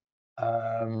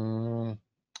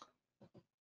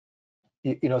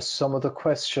 You know, some of the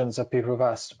questions that people have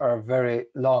asked are very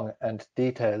long and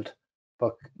detailed,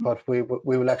 but we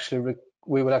will actually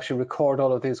record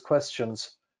all of these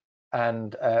questions,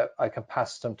 and I can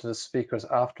pass them to the speakers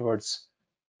afterwards,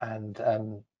 and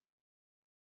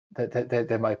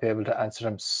they might be able to answer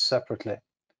them separately.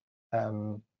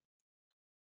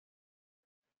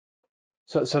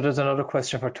 So there's another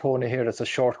question for Toni here. That's a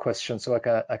short question, so I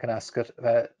can ask it.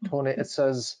 Toni, it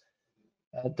says,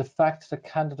 the fact that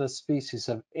Candida species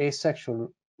have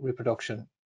asexual reproduction,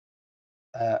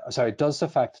 does the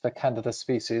fact that Candida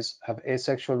species have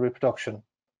asexual reproduction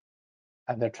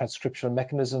and their transcriptional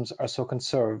mechanisms are so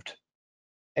conserved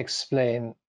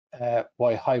explain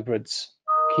why hybrids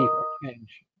keep or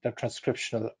change their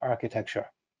transcriptional architecture?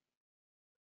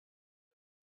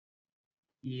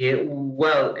 Yeah,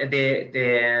 well,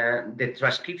 the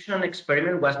transcription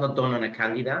experiment was not done on a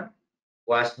Candida.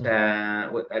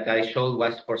 That I showed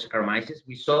was for Saccharomyces.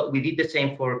 We did the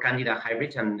same for Candida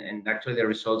hybrids, and actually the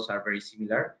results are very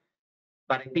similar.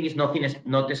 But I think it's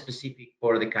not specific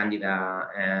for the Candida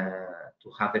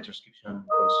to have the transcription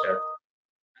conserved.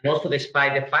 And also,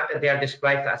 despite the fact that they are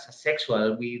described as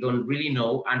asexual, we don't really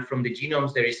know. And from the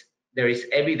genomes, there is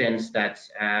evidence that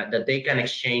that they can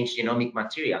exchange genomic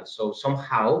material. So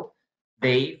somehow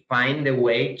they find a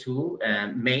way to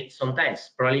mate sometimes.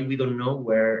 Probably we don't know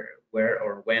where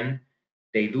or when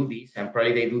they do this, and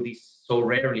probably they do this so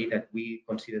rarely that we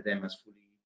consider them as fully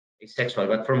asexual.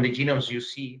 But from the genomes, you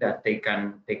see that they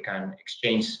can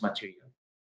exchange material.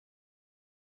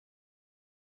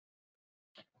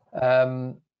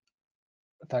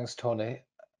 Thanks, Toni.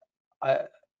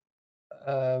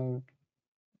 There's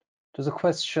a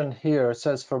question here. It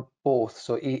says for both,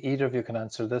 so either of you can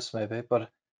answer this maybe, but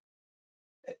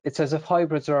it says if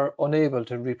hybrids are unable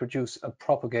to reproduce and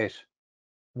propagate,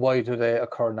 why do they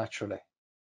occur naturally?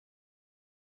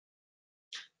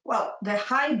 Well, the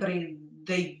hybrid,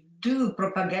 they do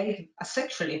propagate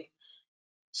asexually.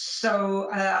 So,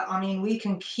 I mean, we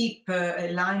can keep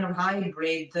a line of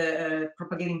hybrid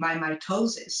propagating by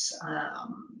mitosis.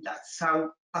 That's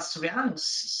how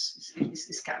Pastorianus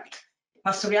is kept.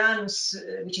 Pastorianus,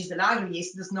 which is the lager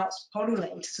yeast, does not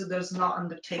sporulate, so does not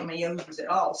undertake meiosis at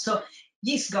all. So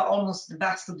yeast got almost the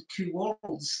best of the 2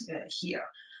 worlds here.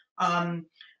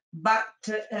 But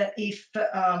if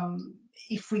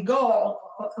we go,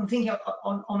 I'm thinking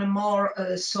on a more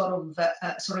sort of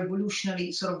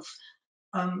evolutionary sort of,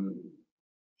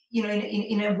 you know,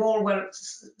 in a world where,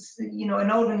 you know,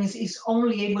 an organism is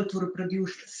only able to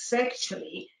reproduce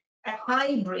sexually, a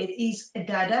hybrid is a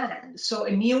dead end. So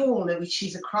a mule, which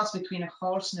is a cross between a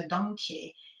horse and a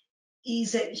donkey,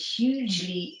 is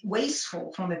hugely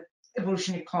wasteful from the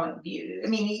evolutionary point of view. I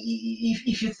mean,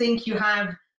 if you think you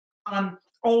have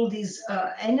all this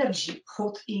energy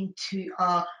put into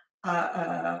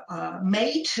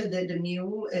mate the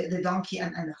mule, the donkey,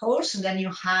 and the horse, and then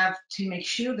you have to make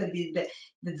sure that the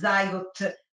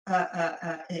zygote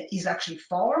is actually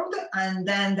formed, and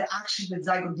then the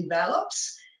zygote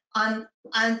develops, and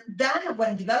then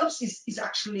when it develops is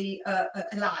actually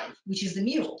alive, which is the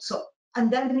mule. So,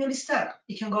 and then the mule is sterile;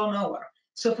 it can go nowhere.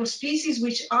 So for species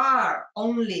which are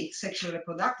only sexually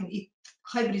reproductive,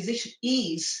 hybridization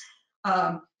is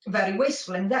very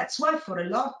wasteful, and that's why for a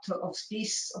lot of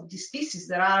these species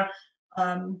there are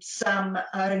some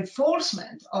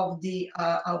reinforcement of the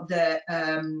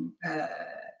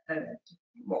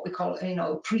what we call, you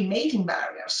know, pre-mating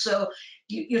barriers. So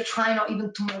you're trying not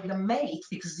even to make them mate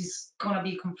because it's going to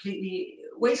be completely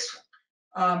wasteful.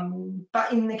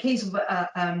 But in the case of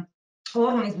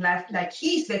organisms like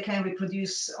yeast, they can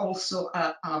reproduce also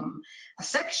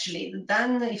asexually.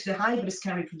 Then if the hybrids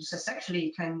can reproduce asexually,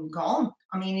 it can go on.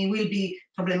 I mean, it will be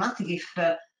problematic if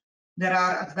there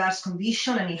are adverse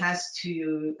conditions and he has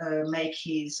to make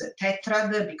his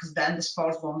tetrad, because then the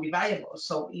spores won't be viable.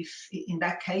 So if in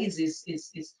that case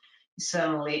is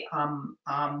certainly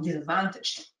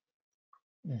disadvantaged.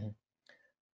 Mm-hmm.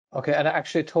 Okay, and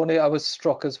actually, Toni, I was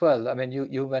struck as well. I mean,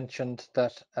 you mentioned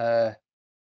that, for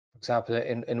example,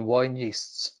 in wine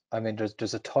yeasts, I mean,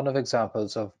 there's a ton of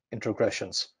examples of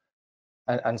introgressions,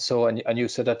 and you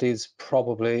said that these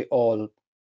probably all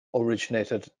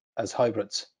originated as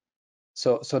hybrids.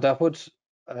 So that would,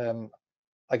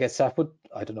 I guess that would,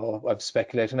 I don't know, I'm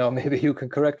speculating now, maybe you can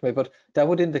correct me, but that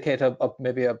would indicate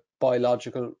maybe a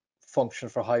biological function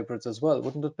for hybrids as well,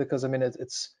 wouldn't it? Because I mean,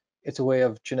 it's a way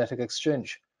of genetic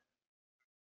exchange.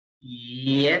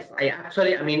 Yes,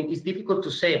 I mean, it's difficult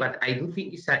to say, but I do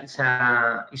think it's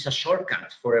a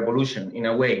shortcut for evolution in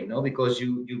a way, no? Because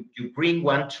you bring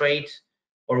one trait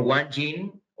or one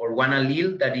gene or one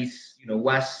allele that is,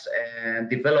 was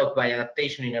developed by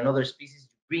adaptation in another species,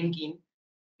 you bring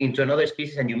into another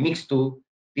species and you mix two.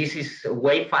 This is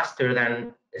way faster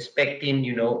than expecting,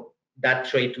 that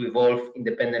trait to evolve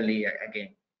independently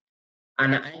again.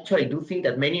 And I actually do think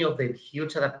that many of the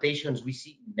huge adaptations we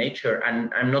see in nature, and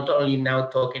I'm not only now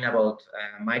talking about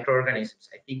microorganisms,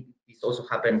 I think this also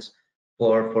happens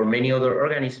for many other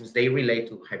organisms, they relate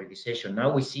to hybridization. Now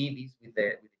we see this with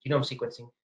the genome sequencing,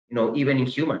 even in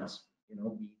humans,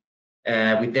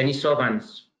 with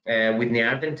Denisovans, with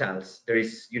Neanderthals, there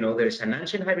is an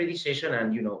ancient hybridization,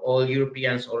 and all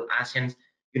Europeans, all Asians,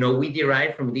 we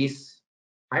derive from these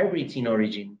hybrids in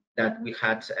origin that we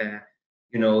had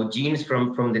genes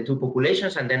from the two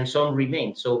populations, and then some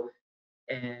remain. So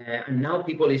and now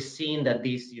people is seeing that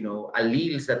these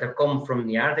alleles that are come from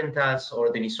Neanderthals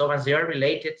or Denisovans, they are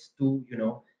related to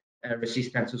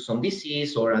resistance to some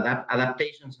disease or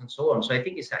adaptations and so on. So I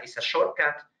think it's a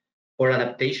shortcut for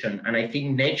adaptation, and I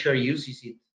think nature uses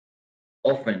it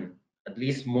often, at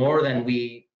least more than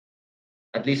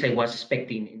at least I was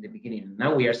expecting in the beginning.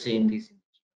 Now we are seeing this.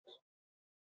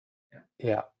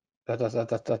 Yeah, that's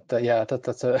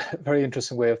a very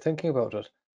interesting way of thinking about it.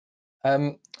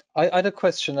 I had a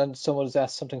question, and someone has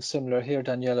asked something similar here,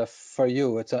 Daniela, for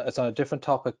you. It's on a different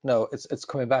topic now. It's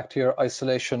coming back to your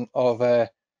isolation of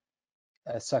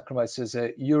Saccharomyces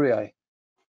urei.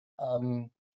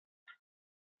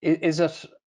 Is it?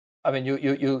 I mean,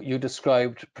 you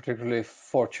described particularly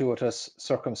fortuitous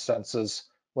circumstances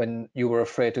when you were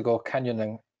afraid to go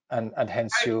canyoning, and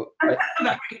hence you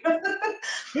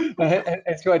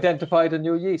hence you identified a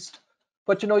new yeast.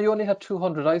 But you only had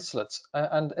 200 isolates,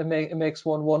 and it makes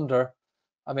one wonder.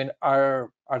 I mean,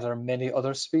 are there many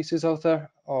other species out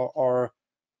there, or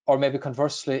maybe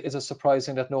conversely, is it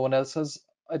surprising that no one else has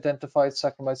identified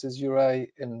Saccharomyces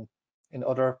urei in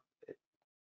other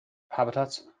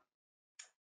habitats?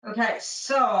 Okay,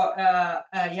 so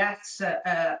yes,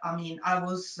 I mean, I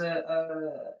was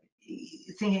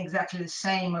thinking exactly the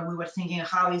same. We were thinking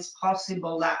how is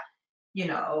possible that,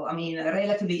 I mean,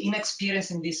 relatively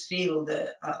inexperienced in this field,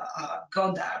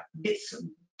 go there,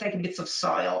 take bits of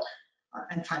soil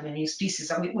and find a new species.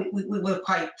 And we were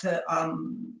quite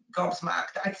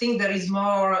gobsmacked. I think there is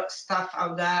more stuff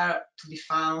out there to be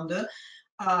found.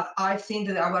 I think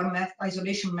that our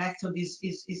isolation method is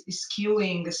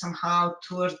skewing somehow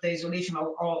towards the isolation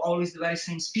of always the very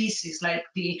same species, like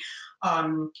the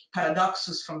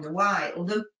Paradoxus from the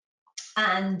wild.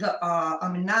 And I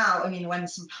mean, now, I mean, when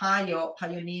Sampaio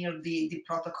pioneered the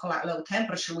protocol at low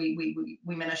temperature, we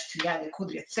managed to get the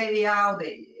Kudryavtsev,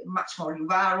 the much more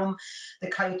Uvarum,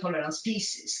 the cryotolerant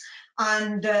species.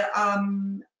 And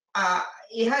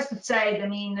it has to say, I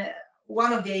mean,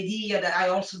 one of the ideas that I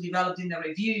also developed in the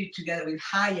review together with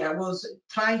Haya was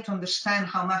trying to understand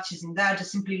how much is in there,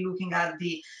 just simply looking at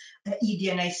the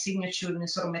eDNA signature in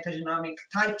sort of metagenomic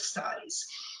type studies.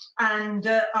 And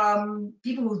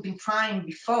people who've been trying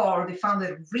before, they found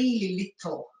that really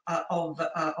little of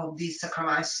these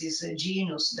Saccharomyces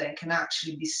genus that can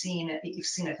actually be seen, if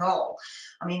seen at all.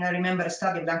 I mean, I remember a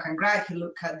study of Duncan Gregg who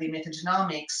looked at the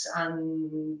metagenomics,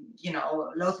 and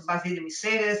lots of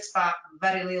Bacillus, but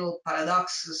very little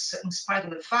Paradoxus, in spite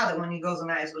of the fact that when he goes on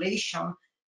isolation,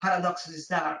 Paradoxus is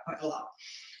there quite a lot.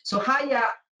 So Haya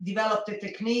developed a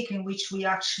technique in which we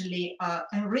actually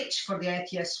enrich for the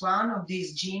ITS1 of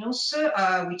this genus,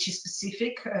 which is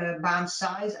specific, band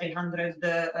size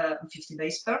 850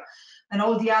 base pair, and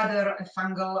all the other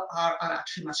fungal are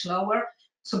actually much lower.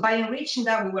 So by enriching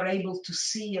that, we were able to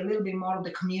see a little bit more of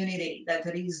the community that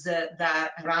there is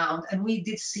that around. And we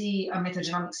did see a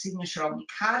metagenomic signature of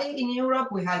Micari in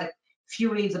Europe. We had a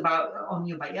few reads on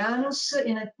Eubayanus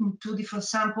in 2 different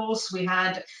samples. We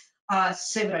had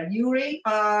several urei,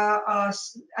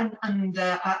 and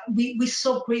we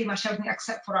saw pretty much everything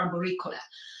except for arboricola.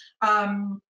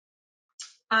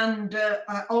 And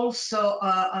also,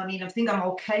 I mean, I think I'm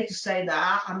okay to say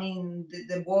that. I mean,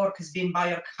 the work has been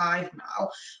bioarchived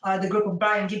now. The group of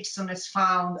Brian Gibson has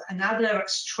found another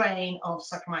strain of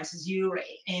Saccharomyces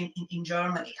euryei in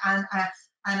Germany, and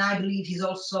I believe he's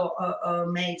also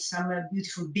made some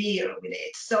beautiful beer with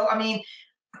it. So, I mean,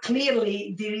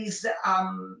 clearly there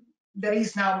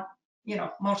is now, you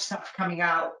know, more stuff coming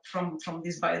out from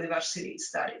these biodiversity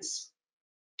studies.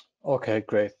 Okay,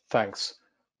 great, thanks.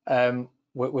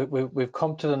 We've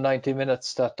come to the 90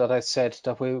 minutes that I said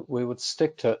that we would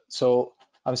stick to. So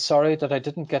I'm sorry that I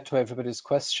didn't get to everybody's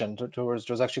question. There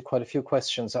was actually quite a few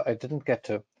questions that I didn't get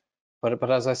to. But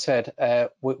as I said,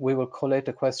 we will collate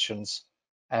the questions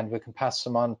and we can pass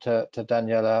them on to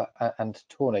Daniela and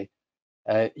Toni.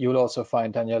 You'll also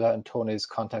find Daniela and Toni's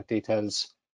contact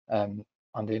details on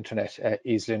the internet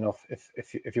easily enough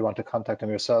if you want to contact them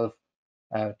yourself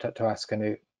to ask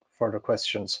any further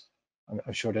questions.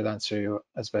 I'm sure they'll answer you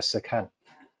as best they can.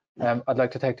 I'd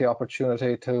like to take the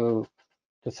opportunity to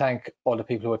thank all the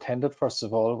people who attended. First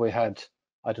of all, we had,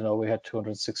 I don't know, we had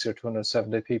 260 or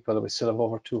 270 people. We still have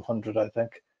over 200, I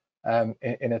think,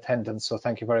 in attendance. So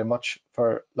thank you very much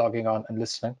for logging on and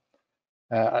listening.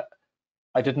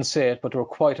 I didn't say it, but there were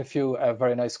quite a few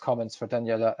very nice comments for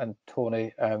Daniela and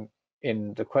Toni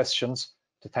in the questions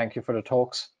to thank you for the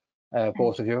talks,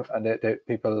 both of you. And the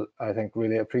people, I think,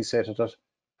 really appreciated it.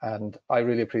 And I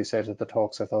really appreciated the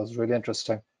talks. I thought it was really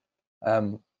interesting.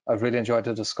 I've really enjoyed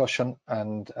the discussion,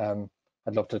 and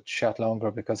I'd love to chat longer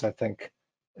because I think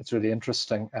it's really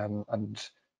interesting and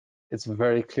it's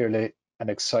very clearly an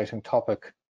exciting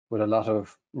topic with a lot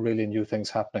of really new things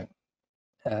happening,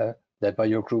 led by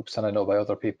your groups and I know by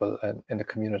other people in the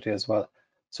community as well.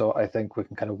 So I think we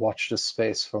can kind of watch this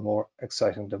space for more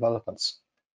exciting developments.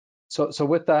 So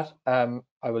with that,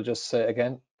 I will just say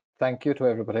again, thank you to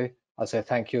everybody. I'll say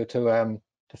thank you to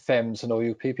FEMS and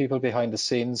OUP people behind the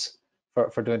scenes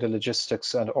for doing the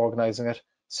logistics and organizing it,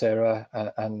 Sarah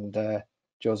and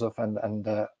Joseph and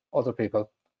other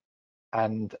people.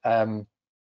 And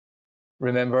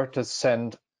remember to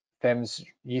send FEMS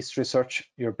Yeast Research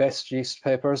your best yeast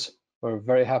papers. We're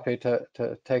very happy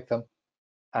to take them,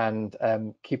 and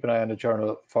keep an eye on the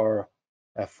journal for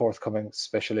forthcoming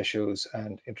special issues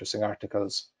and interesting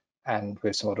articles, and we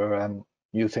have some other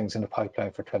new things in the pipeline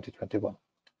for 2021.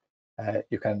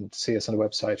 You can see us on the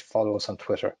website, follow us on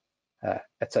Twitter,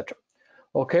 etc.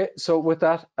 Okay, so with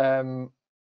that,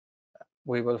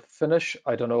 we will finish.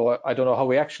 I don't know how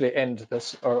we actually end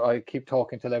this, or I keep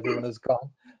talking till everyone is gone.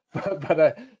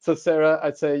 But so Sarah,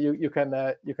 I'd say you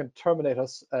can terminate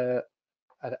us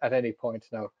at any point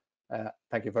now.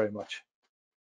 Thank you very much.